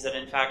 is that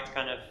in fact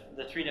kind of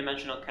the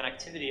three-dimensional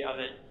connectivity of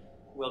it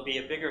will be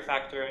a bigger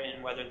factor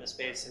in whether the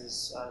space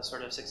is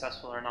sort of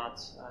successful or not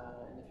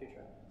in the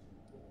future.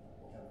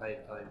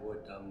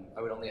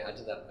 I would only add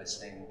to that by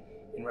saying,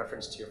 in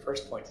reference to your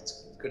first point,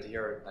 it's good to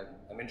hear.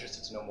 I'm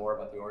interested to know more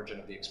about the origin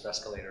of the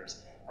expresscalators.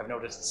 I've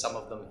noticed some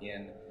of them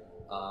in,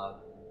 I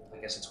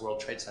guess it's World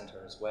Trade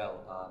Center as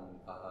well,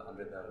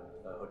 under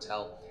the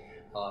hotel.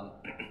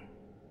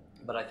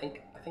 But I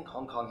think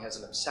Hong Kong has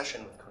an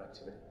obsession with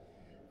connectivity.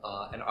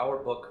 And our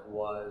book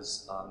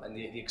was, and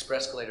the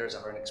expresscalators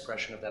are an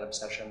expression of that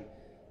obsession.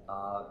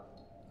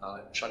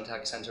 Shun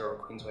Tak Center or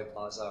Queensway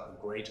Plaza are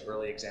great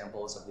early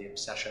examples of the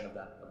obsession of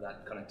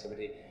that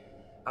connectivity.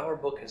 Our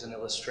book is an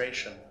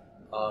illustration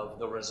of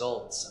the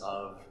results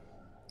of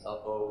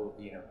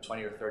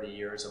 20 or 30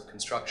 years of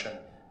construction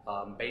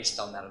based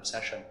on that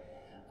obsession.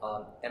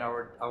 And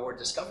our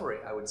discovery,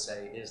 I would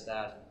say, is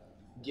that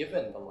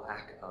given the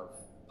lack of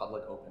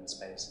public open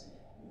space,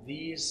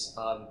 these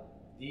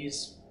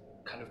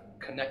kind of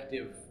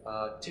connective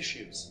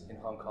tissues in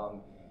Hong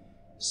Kong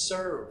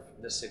serve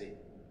the city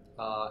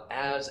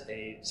as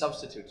a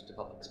substitute to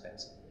public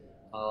space,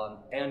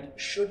 and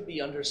should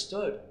be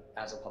understood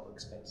as a public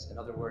space. In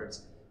other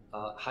words,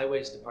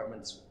 Highways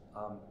Department's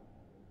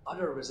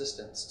utter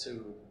resistance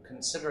to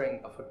considering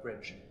a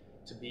footbridge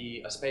to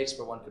be a space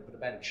where one could put a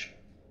bench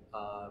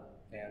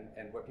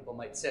and where people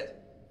might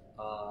sit,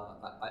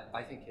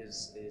 I think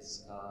is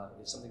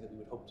something that we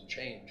would hope to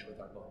change with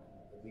our book.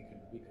 That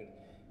we could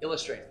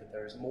illustrate that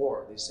there's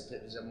more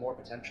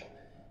potential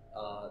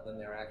than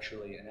they're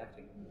actually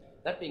enacting.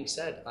 That being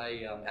said,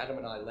 Adam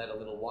and I led a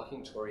little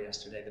walking tour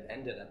yesterday that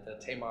ended at the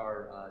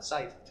Tamar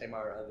site,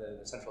 the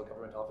central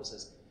government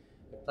offices.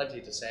 We have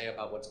plenty to say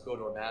about what's good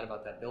or bad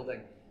about that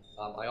building.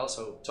 I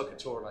also took a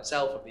tour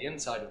myself of the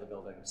inside of the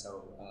building,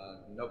 so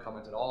no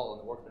comment at all on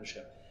the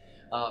workmanship.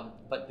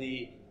 But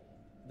the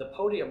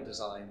podium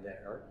design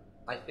there,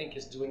 I think,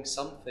 is doing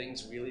some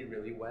things really,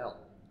 really well.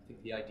 I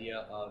think the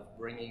idea of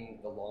bringing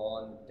the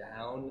lawn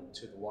down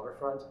to the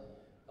waterfront,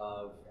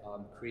 of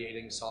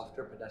creating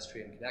softer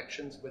pedestrian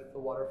connections with the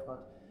waterfront,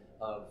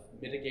 of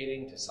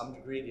mitigating to some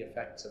degree the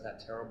effects of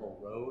that terrible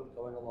road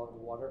going along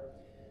the water.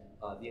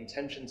 The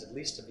intentions, at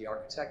least of the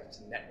architect,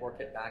 to network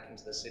it back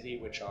into the city,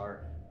 which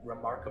are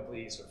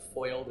remarkably sort of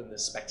foiled in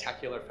this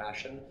spectacular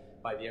fashion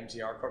by the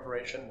MTR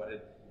Corporation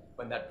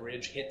when that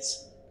bridge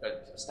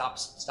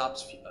stops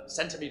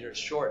centimeters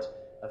short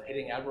of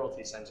hitting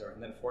Admiralty Center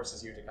and then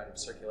forces you to kind of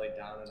circulate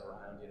down and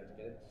around, to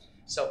get in.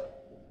 So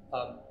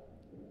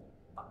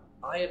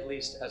I, at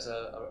least as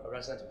a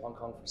resident of Hong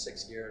Kong for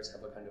 6 years,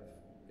 have a kind of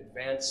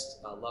advanced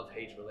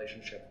love-hate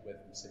relationship with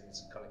the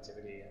city's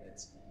connectivity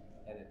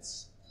and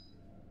its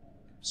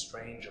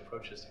strange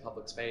approaches to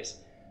public space.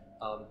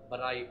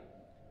 But I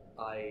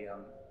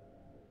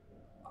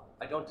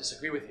don't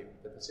disagree with you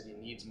that the city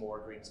needs more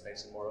green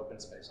space and more open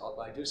space.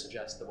 Although I do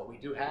suggest that what we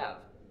do have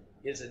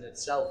is in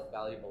itself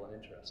valuable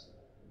and interesting.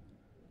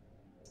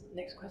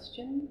 Next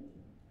question.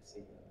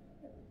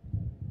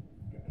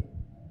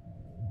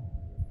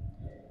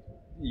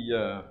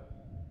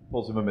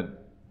 Paul Zimmerman,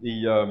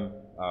 the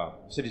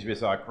Cities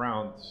Without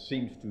Ground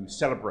seems to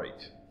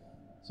celebrate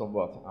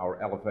somewhat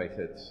our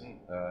elevated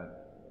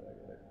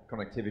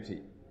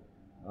connectivity.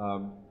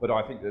 But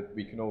I think that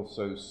we can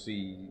also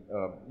see,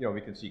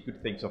 we can see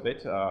good things of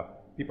it.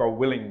 People are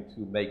willing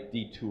to make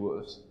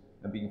detours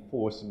and being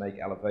forced to make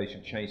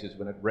elevation changes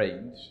when it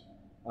rains.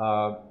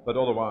 But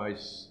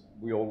otherwise,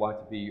 we all like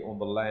to be on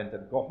the land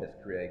that God has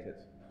created,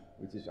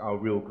 which is our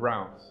real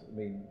ground. I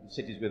mean,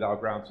 cities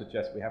without ground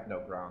suggest we have no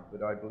ground,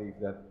 but I believe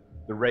that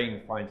the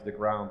rain finds the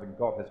ground and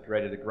God has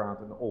created the ground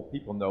and all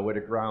people know where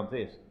the ground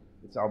is.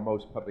 It's our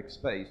most public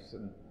space.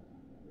 And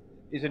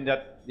isn't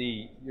that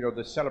the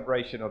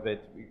celebration of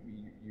it?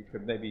 You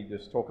could maybe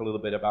just talk a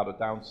little bit about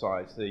the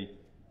downsides, the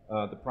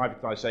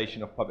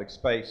privatization of public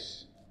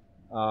space,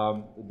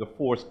 the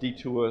forced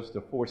detours,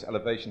 the forced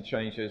elevation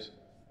changes,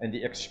 and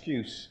the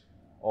excuse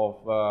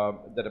of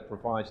that it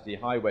provides the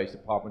Highways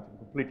Department to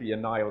completely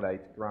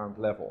annihilate ground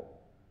level.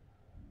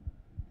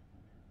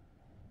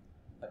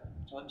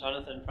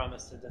 Jonathan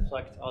promised to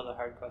deflect all the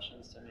hard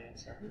questions to me.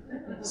 So.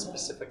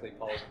 Specifically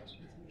Paul's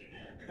question.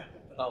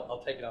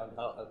 I'll take it on.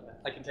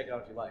 I can take it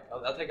on if you like.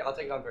 I'll take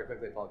it on very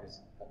quickly, Paul,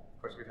 because of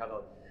course we've had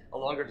a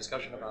longer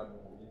discussion about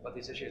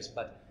these issues.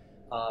 But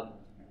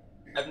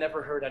I've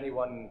never heard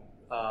anyone,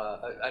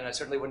 and I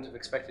certainly wouldn't have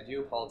expected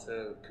you, Paul,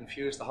 to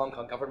confuse the Hong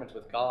Kong government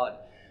with God.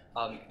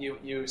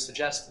 You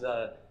suggest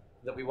that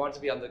we want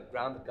to be on the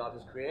ground that God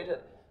has created.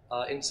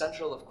 In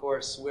Central, of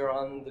course, we're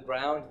on the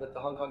ground that the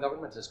Hong Kong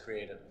government has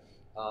created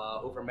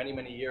over many,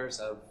 many years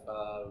of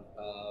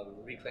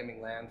reclaiming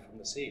land from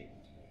the sea.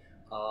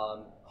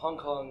 Hong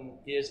Kong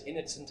is in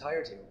its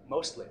entirety,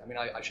 mostly. I mean,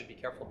 I should be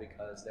careful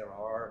because there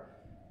are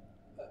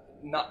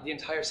not the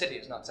entire city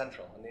is not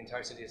central, and the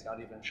entire city is not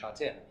even Sha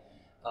Tin.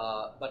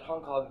 But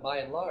Hong Kong, by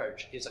and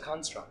large, is a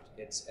construct.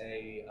 It's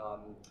a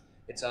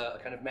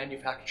kind of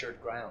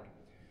manufactured ground,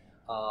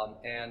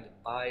 and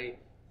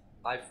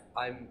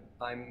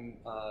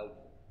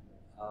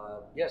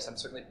yes, I'm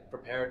certainly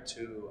prepared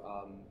to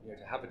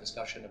to have a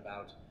discussion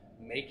about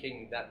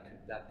making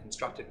that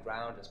constructed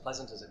ground as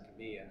pleasant as it can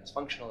be and as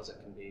functional as it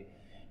can be.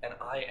 And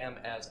I am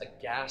as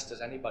aghast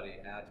as anybody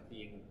at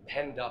being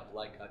penned up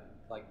like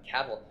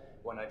cattle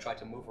when I try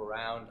to move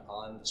around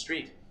on the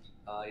street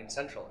in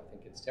Central. I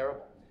think it's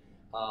terrible.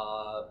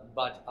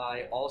 But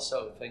I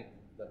also think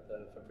that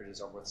the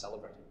footbridges are worth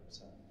celebrating.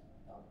 So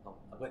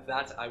with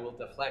that, I will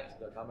deflect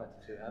the comment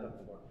to Adam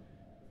for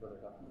further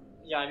comment.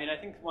 Yeah, I mean, I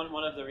think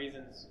one of the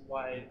reasons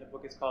why the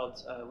book is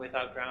called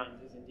Without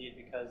Ground is indeed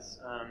because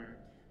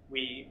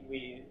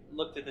we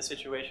looked at the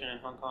situation in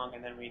Hong Kong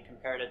and then we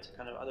compared it to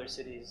kind of other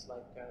cities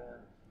like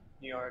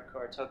New York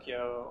or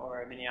Tokyo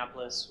or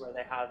Minneapolis, where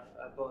they have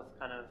both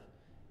kind of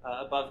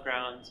above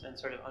ground and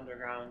sort of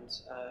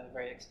underground,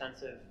 very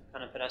extensive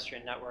kind of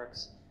pedestrian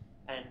networks.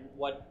 And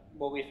what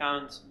we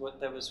found,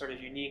 that was sort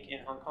of unique in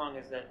Hong Kong,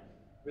 is that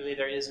really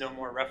there is no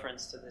more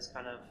reference to this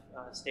kind of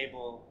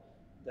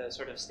the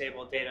sort of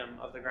stable datum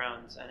of the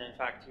ground. And in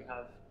fact, you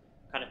have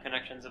kind of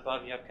connections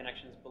above, you have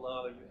connections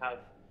below, you have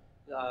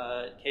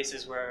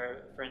cases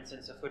where, for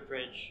instance, a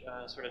footbridge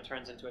sort of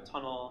turns into a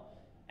tunnel.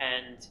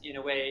 And in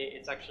a way,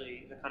 it's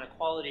actually the kind of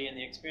quality and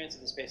the experience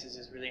of the spaces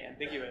is really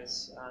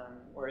ambiguous,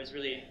 or is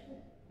really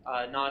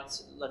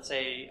not, let's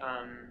say,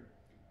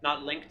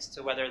 not linked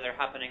to whether they're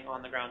happening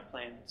on the ground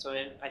plane. So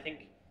I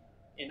think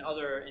in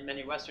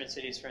many Western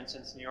cities, for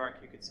instance, New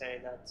York, you could say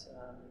that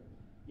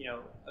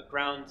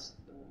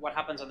what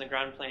happens on the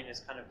ground plane is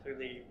kind of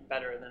clearly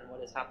better than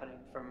what is happening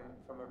from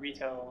a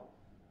retail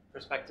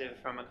perspective,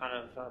 from a kind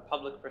of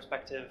public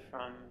perspective,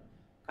 from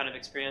kind of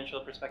experiential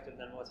perspective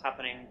than what's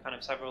happening kind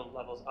of several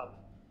levels up.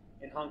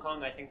 In Hong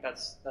Kong, I think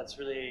that's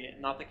really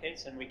not the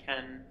case, and we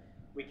can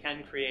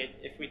create,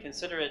 if we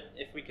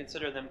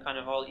consider them kind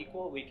of all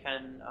equal, we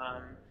can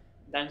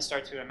then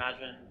start to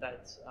imagine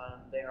that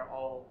they are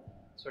all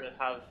sort of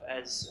have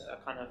as a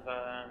kind of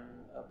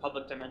a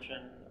public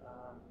dimension,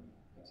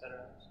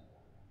 etc.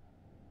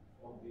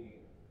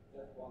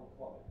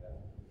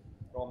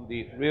 From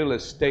the real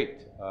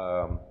estate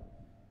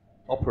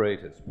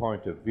operator's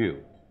point of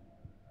view,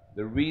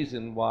 the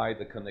reason why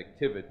the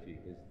connectivity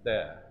is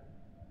there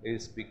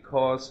is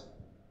because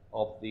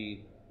of the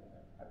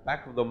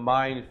back of the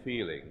mind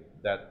feeling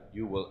that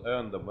you will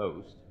earn the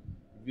most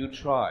if you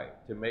try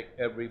to make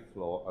every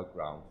floor a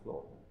ground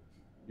floor.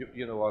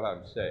 You know what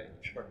I'm saying?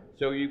 Sure.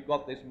 So you've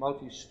got this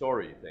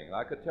multi-story thing.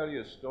 I could tell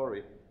you a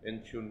story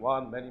in Tsuen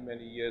Wan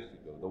many years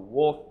ago. The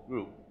Wharf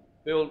Group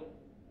built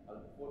a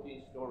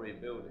 14-story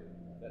building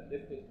that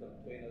lifted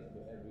containers to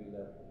every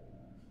level.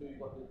 So you've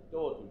got this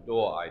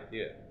door-to-door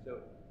idea. So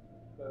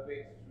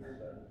pervades through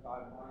the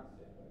entire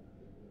mindset.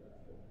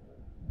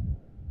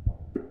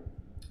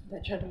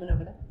 That gentleman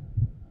over there.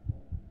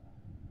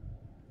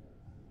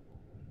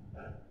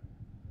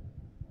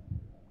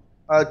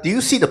 Do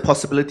you see the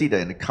possibility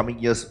that in the coming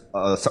years,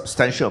 a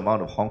substantial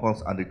amount of Hong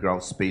Kong's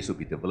underground space will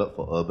be developed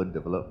for urban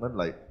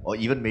development, or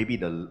even maybe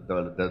the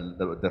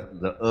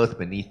earth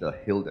beneath the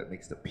hill that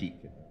makes the peak?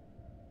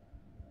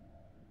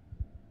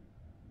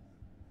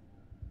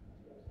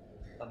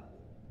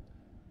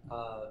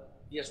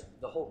 Yes,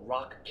 the whole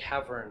rock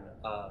cavern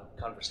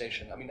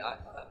conversation. I mean,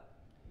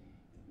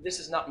 this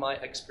is not my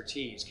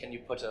expertise. Can you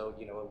put a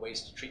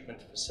waste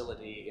treatment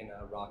facility in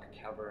a rock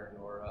cavern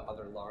or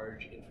other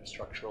large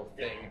infrastructural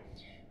thing?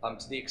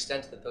 To the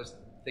extent that those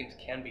things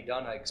can be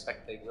done, I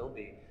expect they will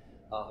be.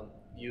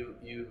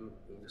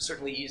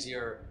 Certainly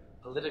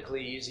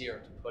politically easier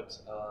to put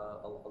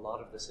a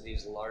lot of the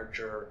city's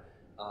larger,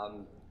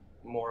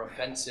 more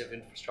offensive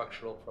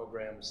infrastructural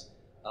programs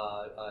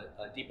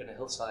deep in a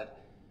hillside.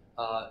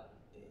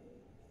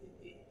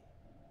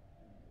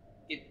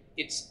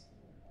 It's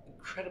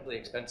incredibly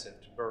expensive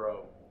to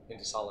burrow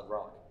into solid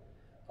rock.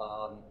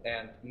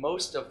 And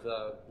most of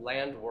the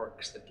land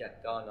works that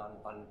get done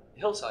on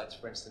hillsides,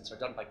 for instance, are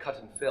done by cut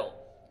and fill,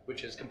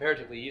 which is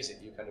comparatively easy.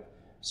 You kind of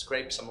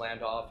scrape some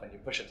land off and you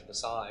push it to the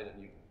side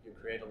and you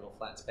create a little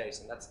flat space.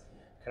 And that's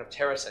kind of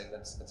terracing.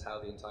 That's how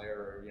the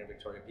entire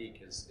Victoria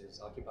Peak is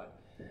occupied.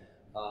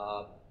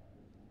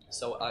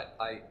 So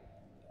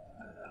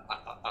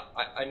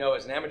I know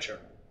as an amateur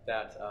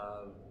that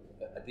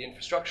at the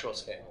infrastructural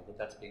scale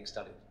that's being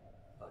studied.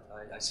 But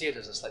I see it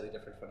as a slightly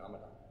different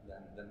phenomenon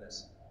than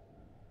this.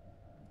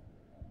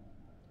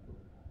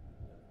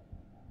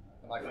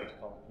 Am I free to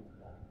call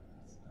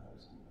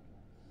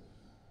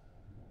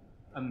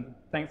it?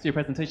 Thanks for your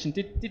presentation.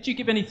 Did you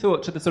give any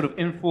thought to the sort of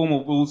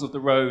informal rules of the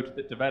road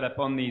that develop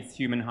on these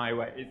human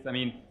highways? I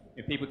mean,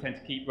 people tend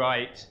to keep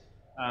right,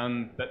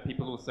 but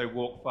people also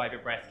walk 5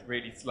 abreast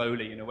really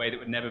slowly in a way that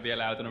would never be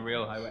allowed on a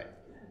real highway.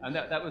 And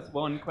that was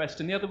one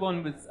question. The other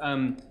one was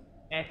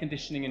air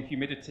conditioning and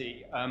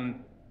humidity.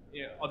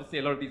 Obviously,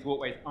 a lot of these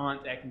walkways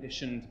aren't air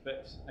conditioned,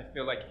 but I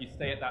feel like if you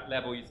stay at that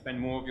level, you spend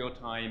more of your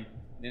time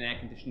in an air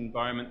conditioned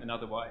environment than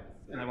otherwise.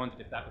 And I wondered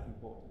if that was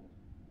important.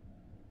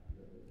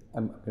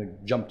 I'm going to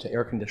jump to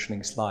air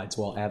conditioning slides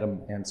while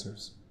Adam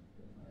answers.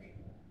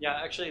 Yeah,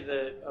 actually,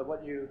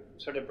 what you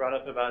sort of brought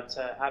up about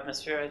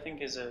atmosphere, I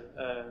think, is a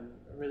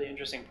really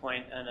interesting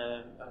point and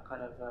a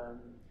kind of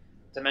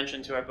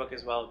dimension to our book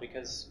as well,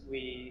 because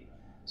we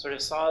sort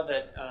of saw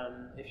that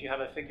if you have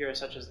a figure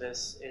such as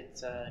this,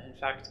 it in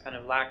fact kind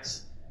of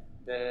lacks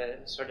the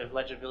sort of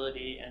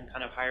legibility and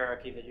kind of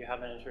hierarchy that you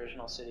have in a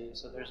traditional city.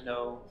 So there's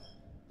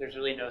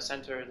really no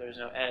center, there's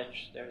no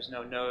edge, there's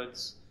no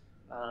nodes.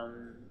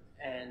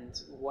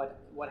 And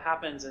what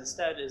happens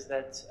instead is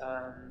that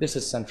this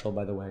is central,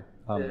 by the way.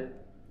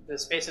 The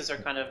spaces are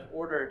kind of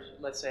ordered,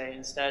 let's say,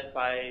 instead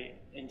by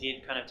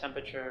indeed kind of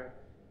temperature,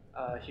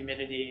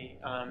 humidity,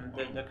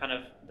 the kind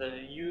of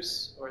the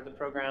use or the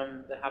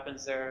program that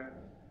happens there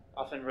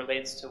often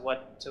relates to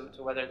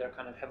whether they're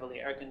kind of heavily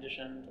air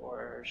conditioned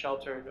or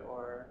sheltered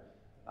or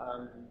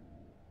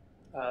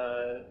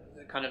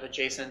kind of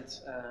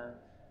adjacent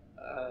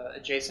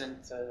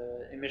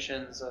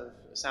emissions of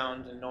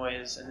sound and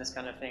noise and this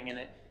kind of thing. And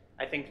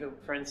I think that,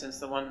 for instance,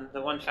 the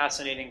one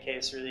fascinating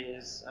case really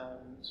is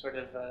sort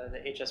of the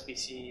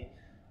HSBC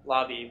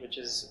lobby, which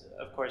is,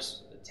 of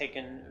course,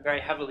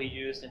 very heavily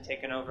used and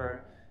taken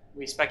over.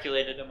 We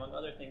speculated, among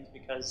other things,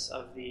 because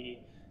of the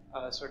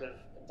sort of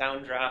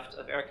downdraft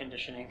of air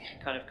conditioning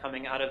kind of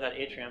coming out of that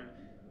atrium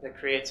that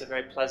creates a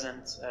very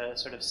pleasant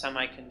sort of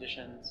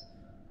semi-conditioned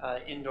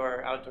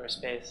indoor-outdoor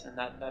space, and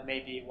that may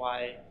be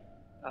why,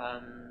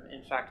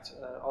 in fact,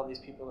 all these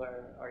people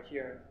are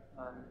here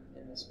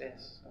in this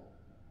space. So.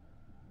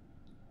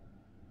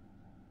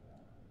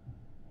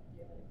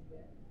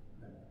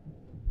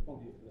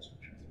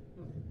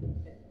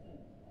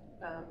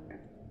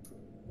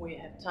 We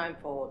have time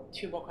for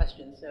 2 more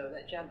questions, so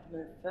that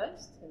gentleman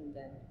first, and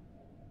then...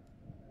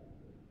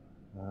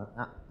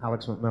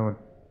 Alex McMillan.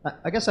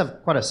 I guess I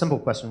have quite a simple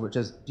question, which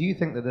is, do you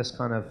think that this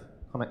kind of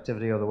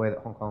connectivity or the way that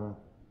Hong Kong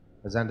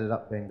has ended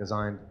up being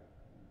designed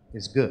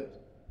is good?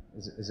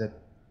 Is it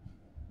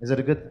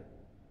a good thing?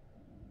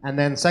 And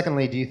then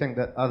secondly, do you think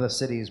that other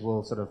cities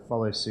will sort of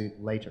follow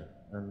suit later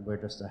and we're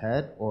just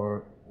ahead,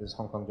 or is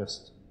Hong Kong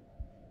just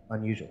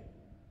unusual?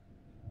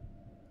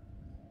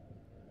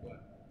 I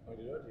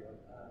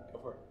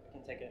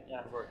can take it,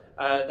 yeah.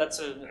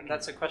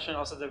 That's a question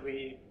also that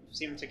we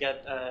seem to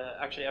get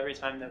actually every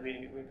time that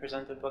we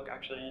present the book,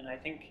 actually. And I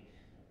think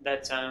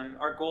that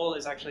our goal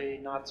is actually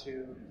not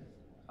to,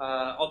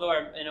 although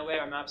in a way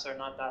our maps are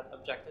not that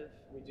objective,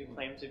 we do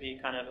claim to be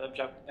kind of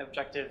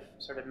objective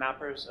sort of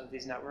mappers of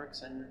these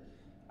networks. And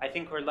I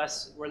think we're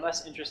less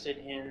interested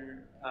in,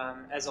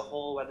 as a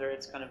whole, whether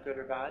it's kind of good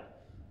or bad,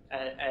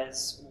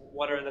 as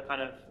what are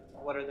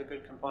the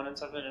good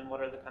components of it and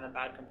what are the kind of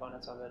bad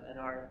components of it. And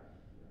our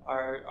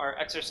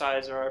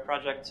exercise or our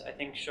project, I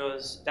think,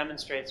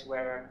 demonstrates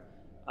where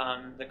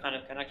the kind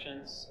of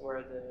connections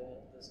or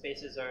the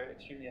spaces are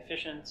extremely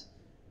efficient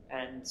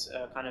and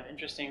kind of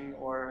interesting,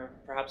 or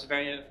perhaps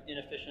very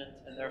inefficient,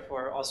 and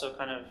therefore also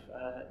kind of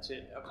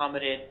to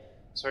accommodate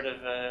sort of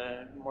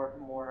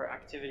more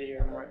activity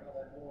or more.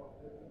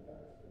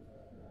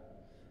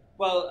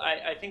 Well,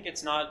 I think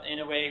it's not, in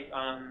a way,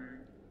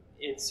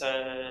 it's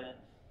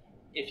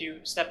if you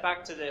step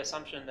back to the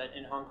assumption that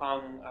in Hong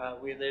Kong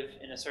we live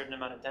in a certain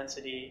amount of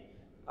density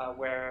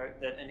where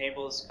that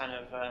enables kind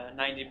of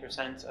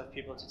 90% of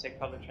people to take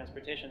public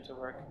transportation to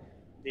work,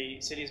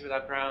 the Cities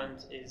Without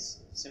Ground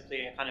is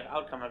simply a kind of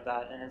outcome of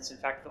that, and it's in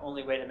fact the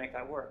only way to make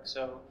that work.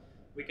 So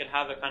we could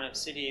have a kind of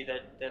city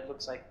that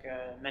looks like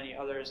many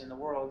others in the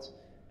world,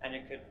 and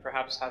it could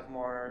perhaps have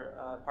more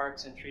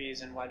parks and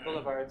trees and wide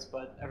boulevards,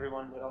 but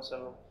everyone would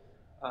also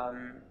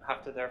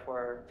have to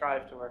therefore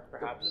drive to work,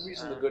 perhaps. The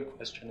reason the good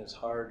question is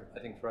hard, I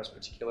think, for us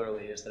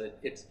particularly, is that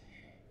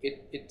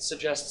it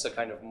suggests a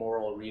kind of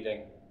moral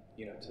reading,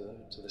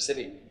 to the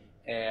city.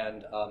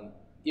 And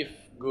if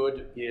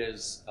good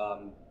is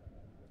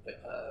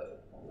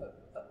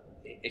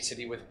a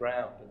city with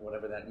ground, and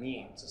whatever that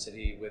means, a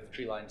city with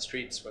tree-lined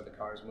streets where the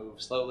cars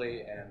move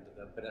slowly and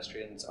the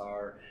pedestrians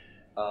are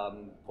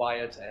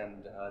quiet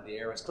and the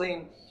air is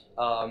clean,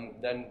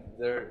 then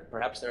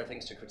perhaps there are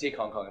things to critique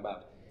Hong Kong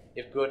about.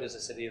 If good is a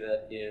city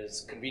that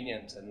is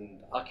convenient and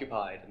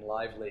occupied and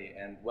lively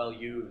and well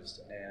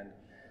used and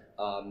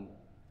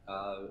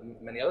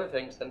many other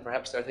things, then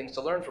perhaps there are things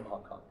to learn from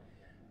Hong Kong.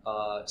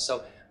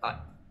 So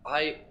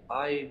I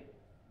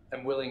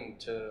am willing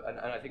to, and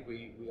I think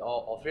we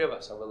all 3 of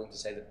us are willing to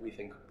say that we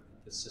think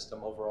the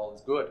system overall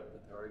is good,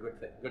 that there are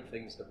good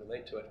things that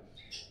relate to it.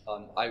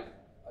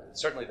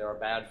 Certainly there are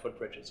bad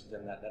footbridges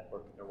within that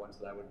network. There are ones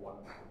that I would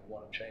want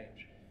to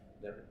change.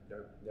 There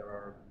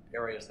are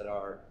areas that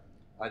are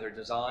either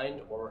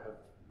designed or have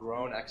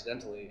grown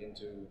accidentally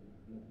into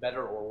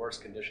better or worse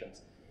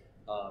conditions.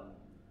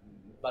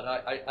 But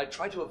I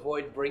try to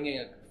avoid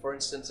bringing, for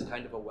instance, a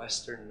kind of a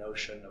Western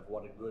notion of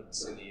what a good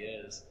city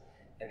is,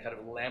 and kind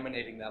of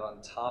laminating that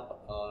on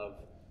top of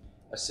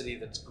a city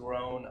that's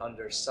grown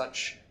under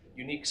such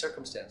unique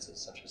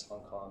circumstances, such as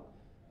Hong Kong,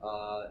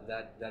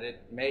 that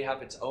it may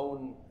have its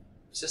own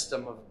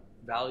system of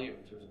value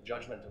in terms of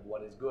judgment of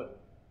what is good.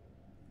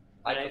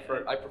 I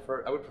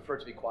would prefer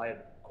to be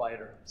quiet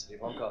quieter city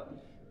of Hong Kong.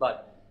 But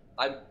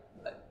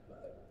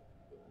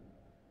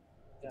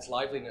its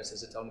liveliness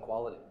is its own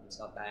quality. It's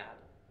not bad.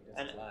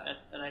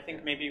 And I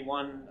think maybe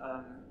one,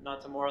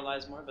 not to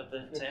moralize more, but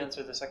to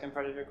answer the second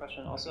part of your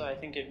question also, I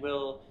think it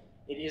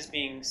is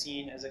being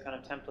seen as a kind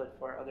of template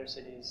for other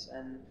cities.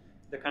 And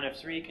the kind of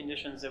three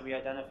conditions that we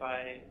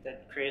identify that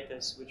create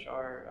this, which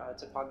are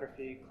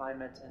topography,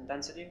 climate, and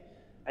density.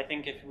 I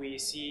think if we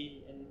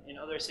see in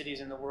other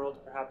cities in the world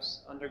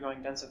perhaps undergoing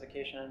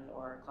densification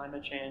or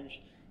climate change,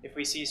 if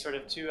we see sort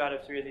of 2 out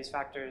of 3 of these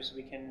factors,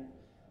 we can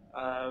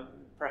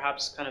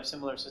perhaps kind of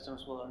similar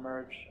systems will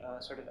emerge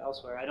sort of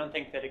elsewhere. I don't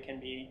think that it can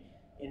be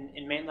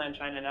in mainland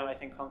China now. I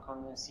think Hong Kong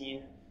is seen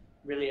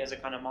really as a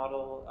kind of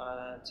model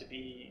to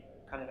be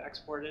kind of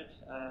exported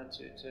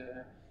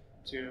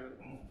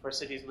for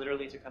cities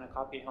literally to kind of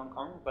copy Hong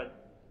Kong. But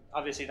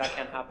obviously that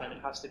can't happen.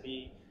 It has to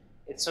be.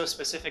 It's so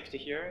specific to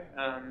here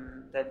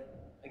that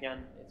again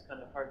it's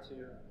kind of hard to.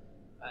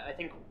 I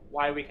think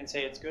why we can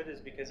say it's good is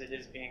because it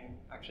is being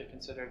actually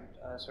considered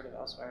sort of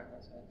elsewhere in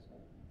that sense.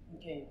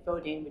 Okay,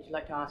 Bodine, would you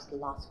like to ask the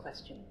last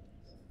question?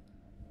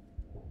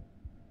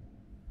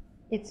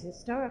 It's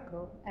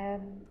historical.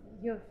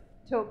 You've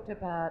talked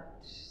about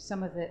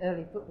some of the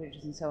early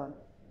footbridges and so on,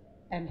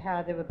 and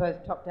how they were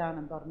both top-down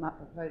and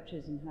bottom-up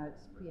approaches, and how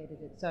it's created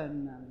its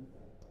own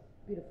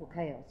beautiful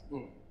chaos.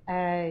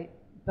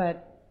 But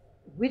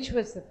which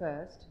was the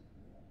first,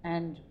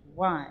 and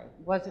why?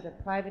 Was it a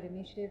private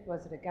initiative?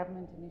 Was it a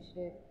government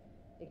initiative?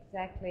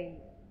 Exactly,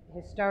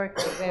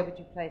 historically, where would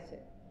you place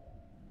it?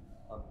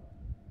 I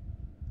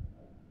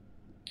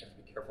have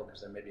to be careful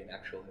because there may be an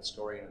actual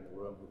historian in the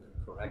room who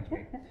could correct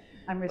me.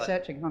 I'm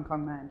researching Hong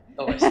Kong Land.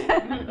 Oh, I see.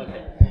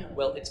 Okay.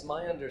 Well, it's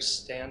my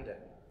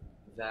understanding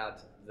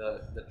that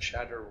the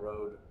Chater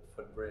Road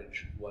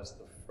footbridge was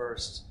the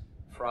first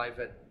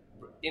private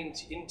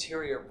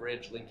interior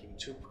bridge linking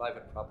 2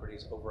 private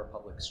properties over a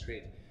public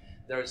street.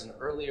 There is an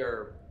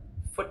earlier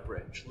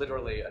footbridge,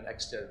 literally an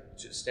extra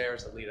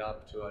stairs that lead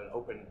up to an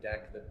open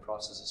deck that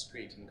crosses a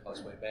street in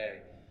Causeway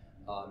Bay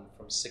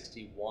from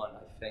 61,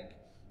 I think.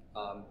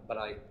 But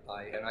I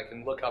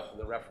can look up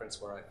the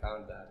reference where I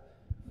found that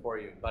for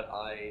you. But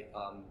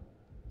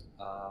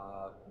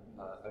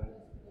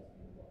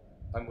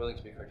I'm willing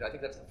to be corrected. I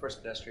think that's the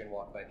first pedestrian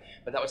walkway.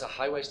 But that was a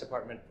Highways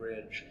Department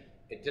bridge.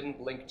 It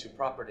didn't link to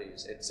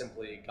properties. It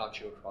simply got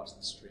you across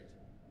the street.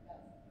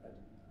 Right.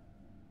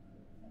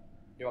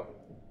 You're welcome.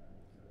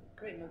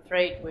 Great. I'm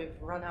afraid we've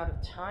run out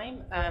of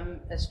time.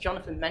 As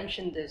Jonathan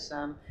mentioned, there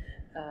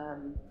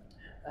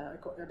are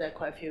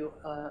quite a few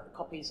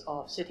copies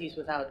of Cities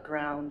Without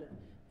Ground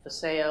for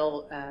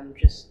sale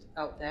just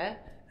out there,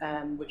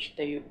 which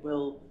they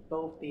will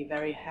both be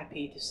very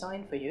happy to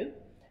sign for you.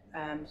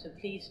 So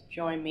please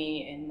join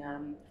me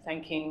in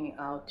thanking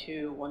our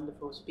 2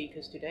 wonderful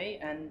speakers today,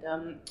 and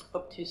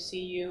hope to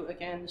see you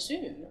again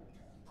soon.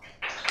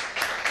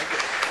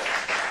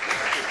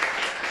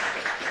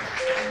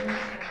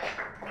 Thank you.